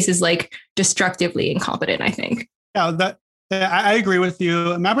Adam Gase is like destructively incompetent, I think. Yeah, I agree with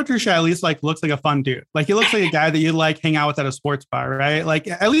you. Matt Patricia at least like looks like a fun dude. Like he looks like a guy that you like hang out with at a sports bar, right? Like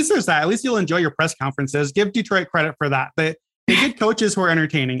at least there's that. At least you'll enjoy your press conferences. Give Detroit credit for that. They get coaches who are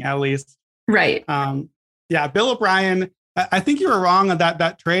entertaining at least. Right. Yeah, Bill O'Brien. I think you were wrong on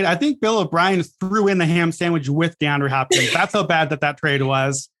that trade. I think Bill O'Brien threw in the ham sandwich with DeAndre Hopkins. That's how bad that trade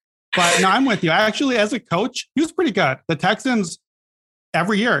was. But no, I'm with you. Actually, as a coach, he was pretty good. The Texans,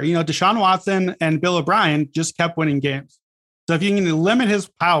 every year, you know, Deshaun Watson and Bill O'Brien just kept winning games. So if you can limit his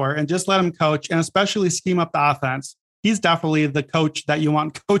power and just let him coach and especially scheme up the offense, he's definitely the coach that you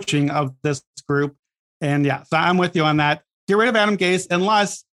want coaching of this group. And yeah, so I'm with you on that. Get rid of Adam Gase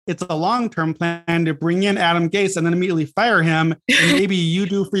unless it's a long-term plan to bring in Adam Gase and then immediately fire him. And maybe you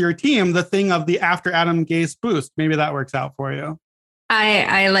do for your team the thing of the after Adam Gase boost. Maybe that works out for you.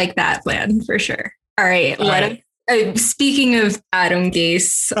 I like that plan for sure. All right. Speaking of Adam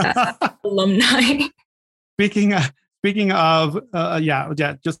Gase alumni. Speaking of,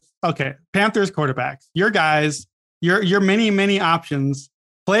 just okay. Panthers quarterbacks, your guys, your many options.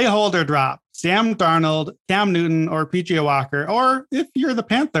 Play, hold, or drop. Sam Darnold, Cam Newton, or PJ Walker. Or if you're the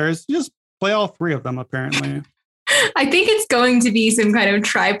Panthers, just play all three of them. Apparently. I think it's going to be some kind of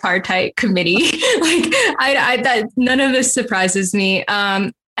tripartite committee. Like that none of this surprises me.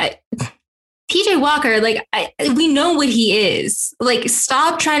 PJ Walker, like we know what he is. Like,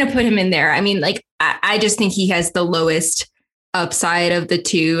 stop trying to put him in there. I mean, like I just think he has the lowest upside of the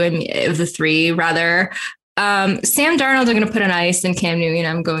two, and of the three, rather. Sam Darnold, I'm going to put on ice, and Cam Newton,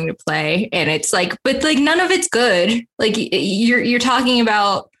 I'm going to play. And it's like, but like none of it's good. Like you're talking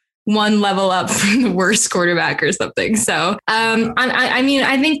about one level up from the worst quarterback or something. So I mean,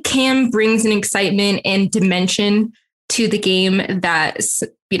 I think Cam brings an excitement and dimension to the game that,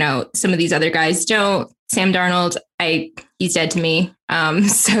 you know, some of these other guys don't. Sam Darnold, he's dead to me.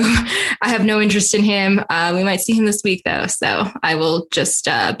 So I have no interest in him. We might see him this week though. So I will just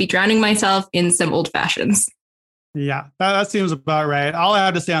be drowning myself in some old fashions. Yeah, that seems about right. All I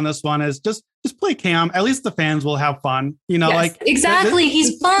have to say on this one is just play Cam. At least the fans will have fun. You know, yes, like exactly.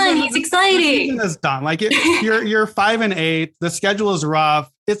 He's fun. He's exciting. The season is done. Like you're 5-8. The schedule is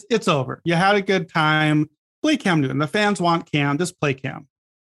rough. It's over. You had a good time. Play Cam Newton. The fans want Cam. Just play Cam.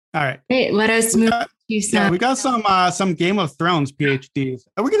 All right. Great. Let us move. We got some Game of Thrones PhDs.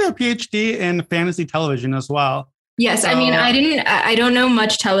 We're gonna have a PhD in fantasy television as well. Yes, so, I mean, I don't know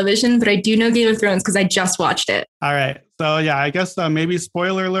much television, but I do know Game of Thrones because I just watched it. All right. So yeah, I guess maybe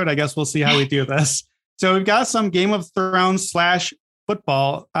spoiler alert. I guess we'll see how we do this. So we've got some Game of Thrones /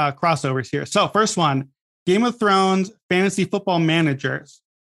 football crossovers here. So first one, Game of Thrones fantasy football managers.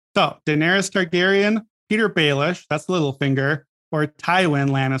 So Daenerys Targaryen, Peter Baelish, that's Littlefinger, or Tywin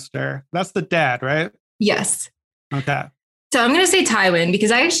Lannister. That's the dad, right? Yes. Okay. So I'm going to say Tywin because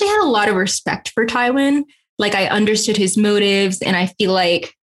I actually had a lot of respect for Tywin. Like I understood his motives, and I feel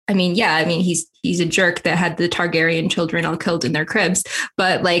like, he's a jerk that had the Targaryen children all killed in their cribs,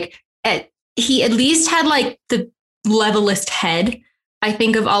 but like he at least had like the levelest head, I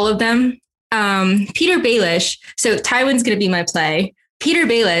think, of all of them. Peter Baelish. So Tywin's going to be my play. Peter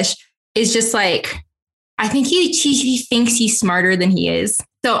Baelish is just like, I think he thinks he's smarter than he is.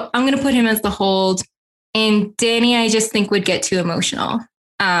 So I'm going to put him as the hold. And Danny, I just think would get too emotional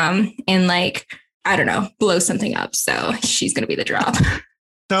and like, I don't know, blow something up. So she's going to be the drop.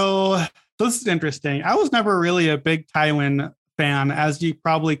 So this is interesting. I was never really a big Tywin fan, as you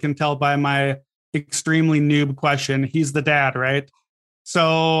probably can tell by my extremely noob question. He's the dad, right?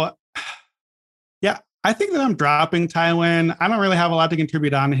 So yeah, I think that I'm dropping Tywin. I don't really have a lot to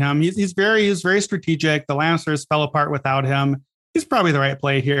contribute on him. He's very strategic. The Lannisters fell apart without him. He's probably the right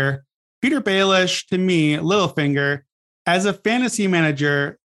play here. Peter Baelish, to me, Littlefinger, as a fantasy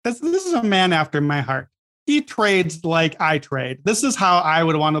manager, this is a man after my heart. He trades like I trade. This is how I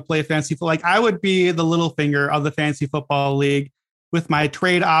would want to play fantasy football. Like I would be the Littlefinger of the fantasy football league with my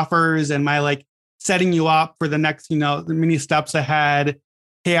trade offers and my like setting you up for the next, many steps ahead.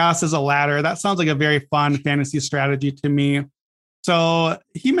 Chaos is a ladder. That sounds like a very fun fantasy strategy to me. So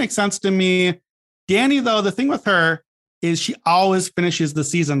he makes sense to me. Dany, though, the thing with her is she always finishes the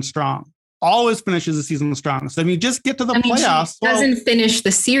season strong. Always finishes the season strong. So if you just get to the playoffs, she doesn't finish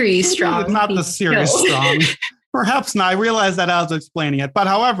the series strong. Not the series strong. Perhaps not. I realized that as I was explaining it. But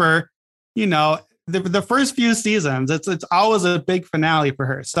however, the first few seasons, it's always a big finale for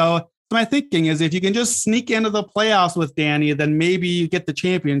her. So my thinking is if you can just sneak into the playoffs with Dany, then maybe you get the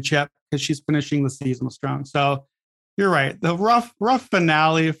championship because she's finishing the season strong. So you're right. The rough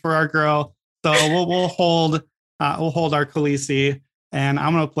finale for our girl. So we'll hold our Khaleesi. And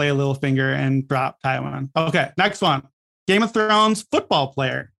I'm going to play a Littlefinger and drop Tywin. Okay, next one. Game of Thrones football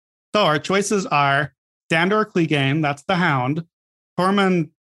player. So our choices are Sandor Clegane, that's the Hound, Tormund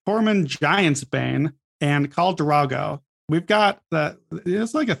Giantsbane, and Khal Drogo. We've got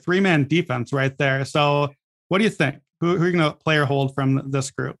it's like a 3-man defense right there. So what do you think? Who are you going to play or hold from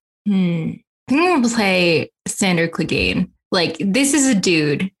this group? I think I'm going to play Sandor Clegane. Like, this is a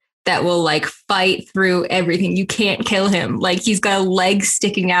dude that will like fight through everything. You can't kill him. Like he's got a leg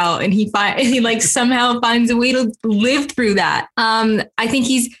sticking out and he like somehow finds a way to live through that. I think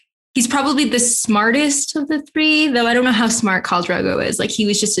he's probably the smartest of the three, though I don't know how smart Khal Drogo is. Like he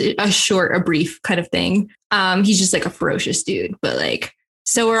was just a brief kind of thing. He's just like a ferocious dude, but like,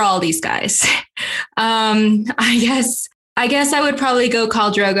 so are all these guys. I guess I would probably go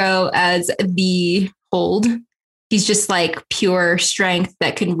Khal Drogo as the hold. He's just like pure strength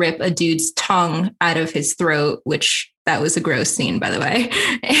that can rip a dude's tongue out of his throat, which that was a gross scene, by the way.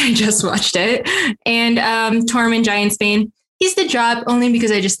 I just watched it. And Tormund Giantsbane, he's the drop only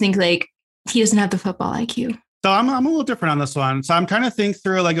because I just think like he doesn't have the football IQ. So I'm a little different on this one. So I'm trying to think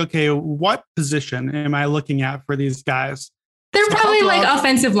through like, okay, what position am I looking at for these guys? They're probably like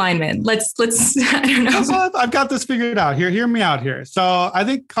offensive linemen. Let's I don't know. So I've got this figured out here. Hear me out here. So I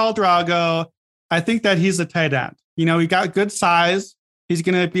think Khal Drogo, I think that he's a tight end. He got good size. He's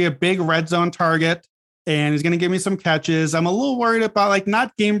going to be a big red zone target and he's going to give me some catches. I'm a little worried about like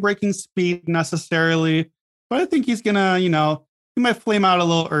not game breaking speed necessarily, but I think he's going to, he might flame out a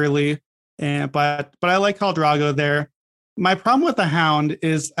little early. But I like Khal Drogo there. My problem with the Hound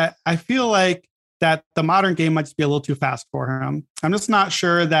is I feel like that the modern game might just be a little too fast for him. I'm just not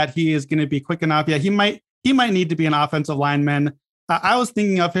sure that he is going to be quick enough. Yeah, he might need to be an offensive lineman. I was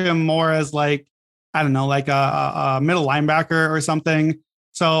thinking of him more as like, I don't know, like a middle linebacker or something.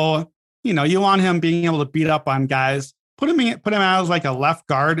 So, you want him being able to beat up on guys. Put him out as like a left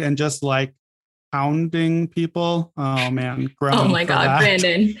guard and just like pounding people. Oh man. Oh my God, that.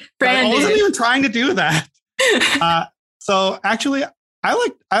 Brandon. I wasn't even trying to do that. So actually I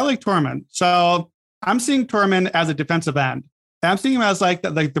like Tormund. So I'm seeing Tormund as a defensive end. I'm seeing him as like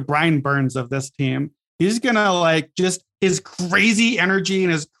the Brian Burns of this team. He's going to like just his crazy energy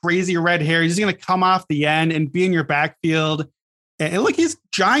and his crazy red hair. He's going to come off the end and be in your backfield. And look, he's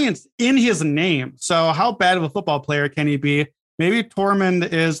Giants in his name. So how bad of a football player can he be? Maybe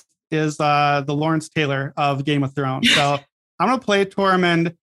Tormund is the Lawrence Taylor of Game of Thrones. So I'm going to play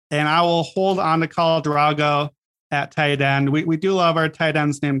Tormund and I will hold on to Khal Drogo at tight end. We do love our tight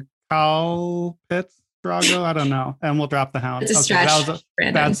ends named Kyle Pitts Drogo. I don't know. And we'll drop the Hound. It's a stretch, that was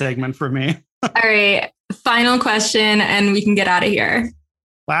a bad segment for me. All right. Final question and we can get out of here.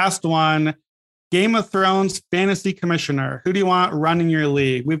 Last one. Game of Thrones fantasy commissioner. Who do you want running your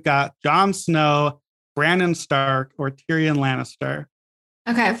league? We've got Jon Snow, Brandon Stark, or Tyrion Lannister.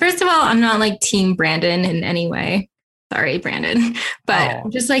 Okay. First of all, I'm not like team Brandon in any way. Sorry, Brandon. But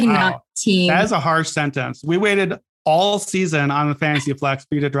I'm just like not team. That is a harsh sentence. We waited all season on the Fantasy Flex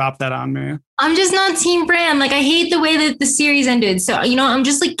for you to drop that on me. I'm just not team Bran. Like I hate the way that the series ended. So, I'm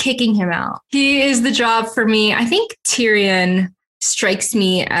just like kicking him out. He is the job for me. I think Tyrion strikes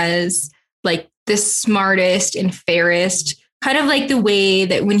me as like the smartest and fairest, kind of like the way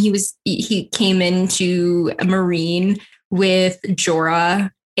that when he came into a Marine with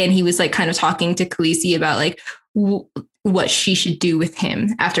Jorah and he was like kind of talking to Khaleesi about like what she should do with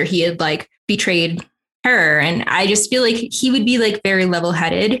him after he had like betrayed her. And I just feel like he would be like very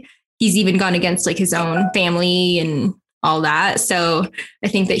level-headed. He's even gone against like his own family and all that. So I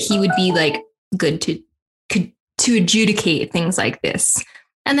think that he would be like good to adjudicate things like this.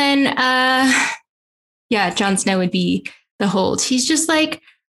 And then Yeah, Jon Snow would be the hold. He's just like,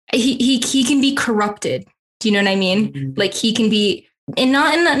 he can be corrupted. Do you know what I mean? Mm-hmm. Like he can be, and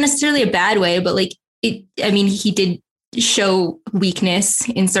not necessarily a bad way, but like he did show weakness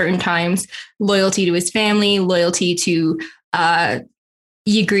in certain times, loyalty to his family, loyalty to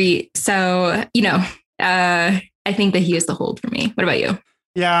Ygritte. So, I think that he is the hold for me. What about you?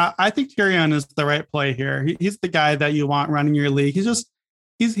 Yeah, I think Tyrion is the right play here. He's the guy that you want running your league. He's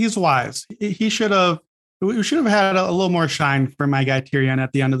wise. We should have had a little more shine for my guy Tyrion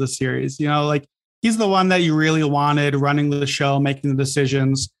at the end of the series. Like he's the one that you really wanted running the show, making the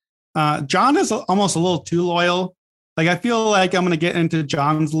decisions. Jon is almost a little too loyal. Like I feel like I'm going to get into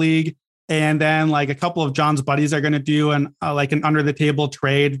Jon's league, and then like a couple of Jon's buddies are going to do an under the table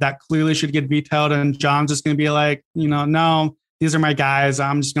trade that clearly should get vetoed, and Jon's just going to be like, no, these are my guys.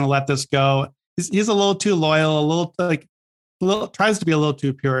 I'm just going to let this go. He's a little too loyal, tries to be a little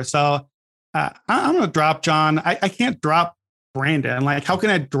too pure. So I'm going to drop Jon. I can't drop Brandon. Like, how can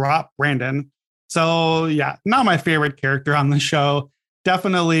I drop Brandon? So yeah, not my favorite character on the show.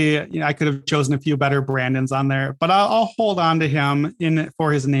 Definitely, I could have chosen a few better Brandons on there, but I'll hold on to him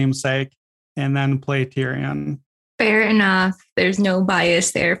for his namesake and then play Tyrion. Fair enough. There's no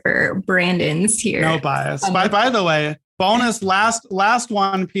bias there for Brandons here. No bias. By the way, bonus last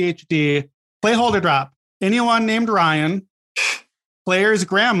one PhD, play hold or drop. Anyone named Ryan, players'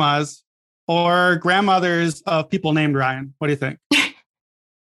 grandmas, or grandmothers of people named Ryan. What do you think?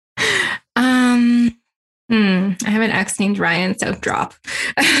 I have an ex named Ryan, so drop.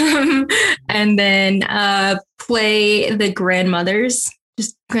 And then play the grandmothers,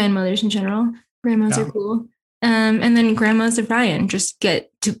 just grandmothers in general. Grandmas are cool. And then grandmas of Ryan, just get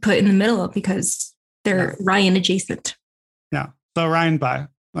to put in the middle because they're Ryan adjacent. Yeah. So Ryan, bye.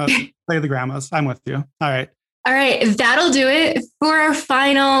 Play the grandmas. I'm with you. All right. That'll do it for our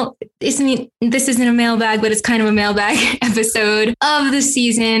final. This isn't a mailbag, but it's kind of a mailbag episode of the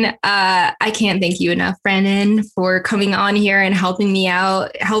season. I can't thank you enough, Brandon, for coming on here and helping me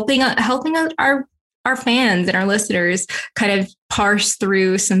out, helping out our fans and our listeners kind of parse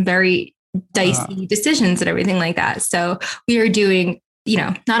through some very dicey decisions and everything like that. So we are doing,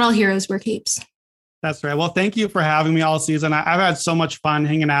 not all heroes wear capes. That's right. Well, thank you for having me all season. I've had so much fun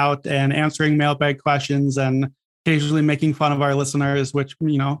hanging out and answering mailbag questions and occasionally making fun of our listeners, which,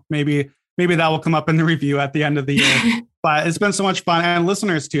 maybe that will come up in the review at the end of the year. But it's been so much fun. And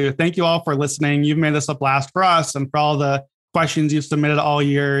listeners too. Thank you all for listening. You've made this a blast for us and for all the questions you've submitted all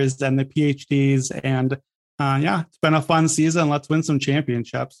years and the PhDs. And it's been a fun season. Let's win some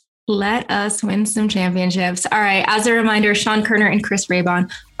championships. Let us win some championships. All right. As a reminder, Sean Kerner and Chris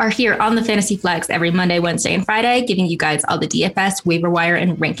Raybon are here on the Fantasy Flex every Monday, Wednesday, and Friday, giving you guys all the DFS, waiver wire,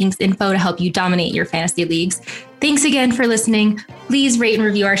 and rankings info to help you dominate your fantasy leagues. Thanks again for listening. Please rate and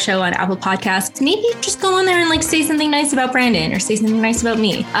review our show on Apple Podcasts. Maybe just go on there and say something nice about Brandon or say something nice about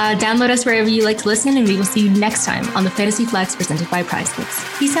me. Download us wherever you like to listen, and we will see you next time on the Fantasy Flex presented by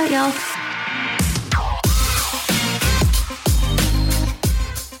PrizePicks. Peace out, y'all.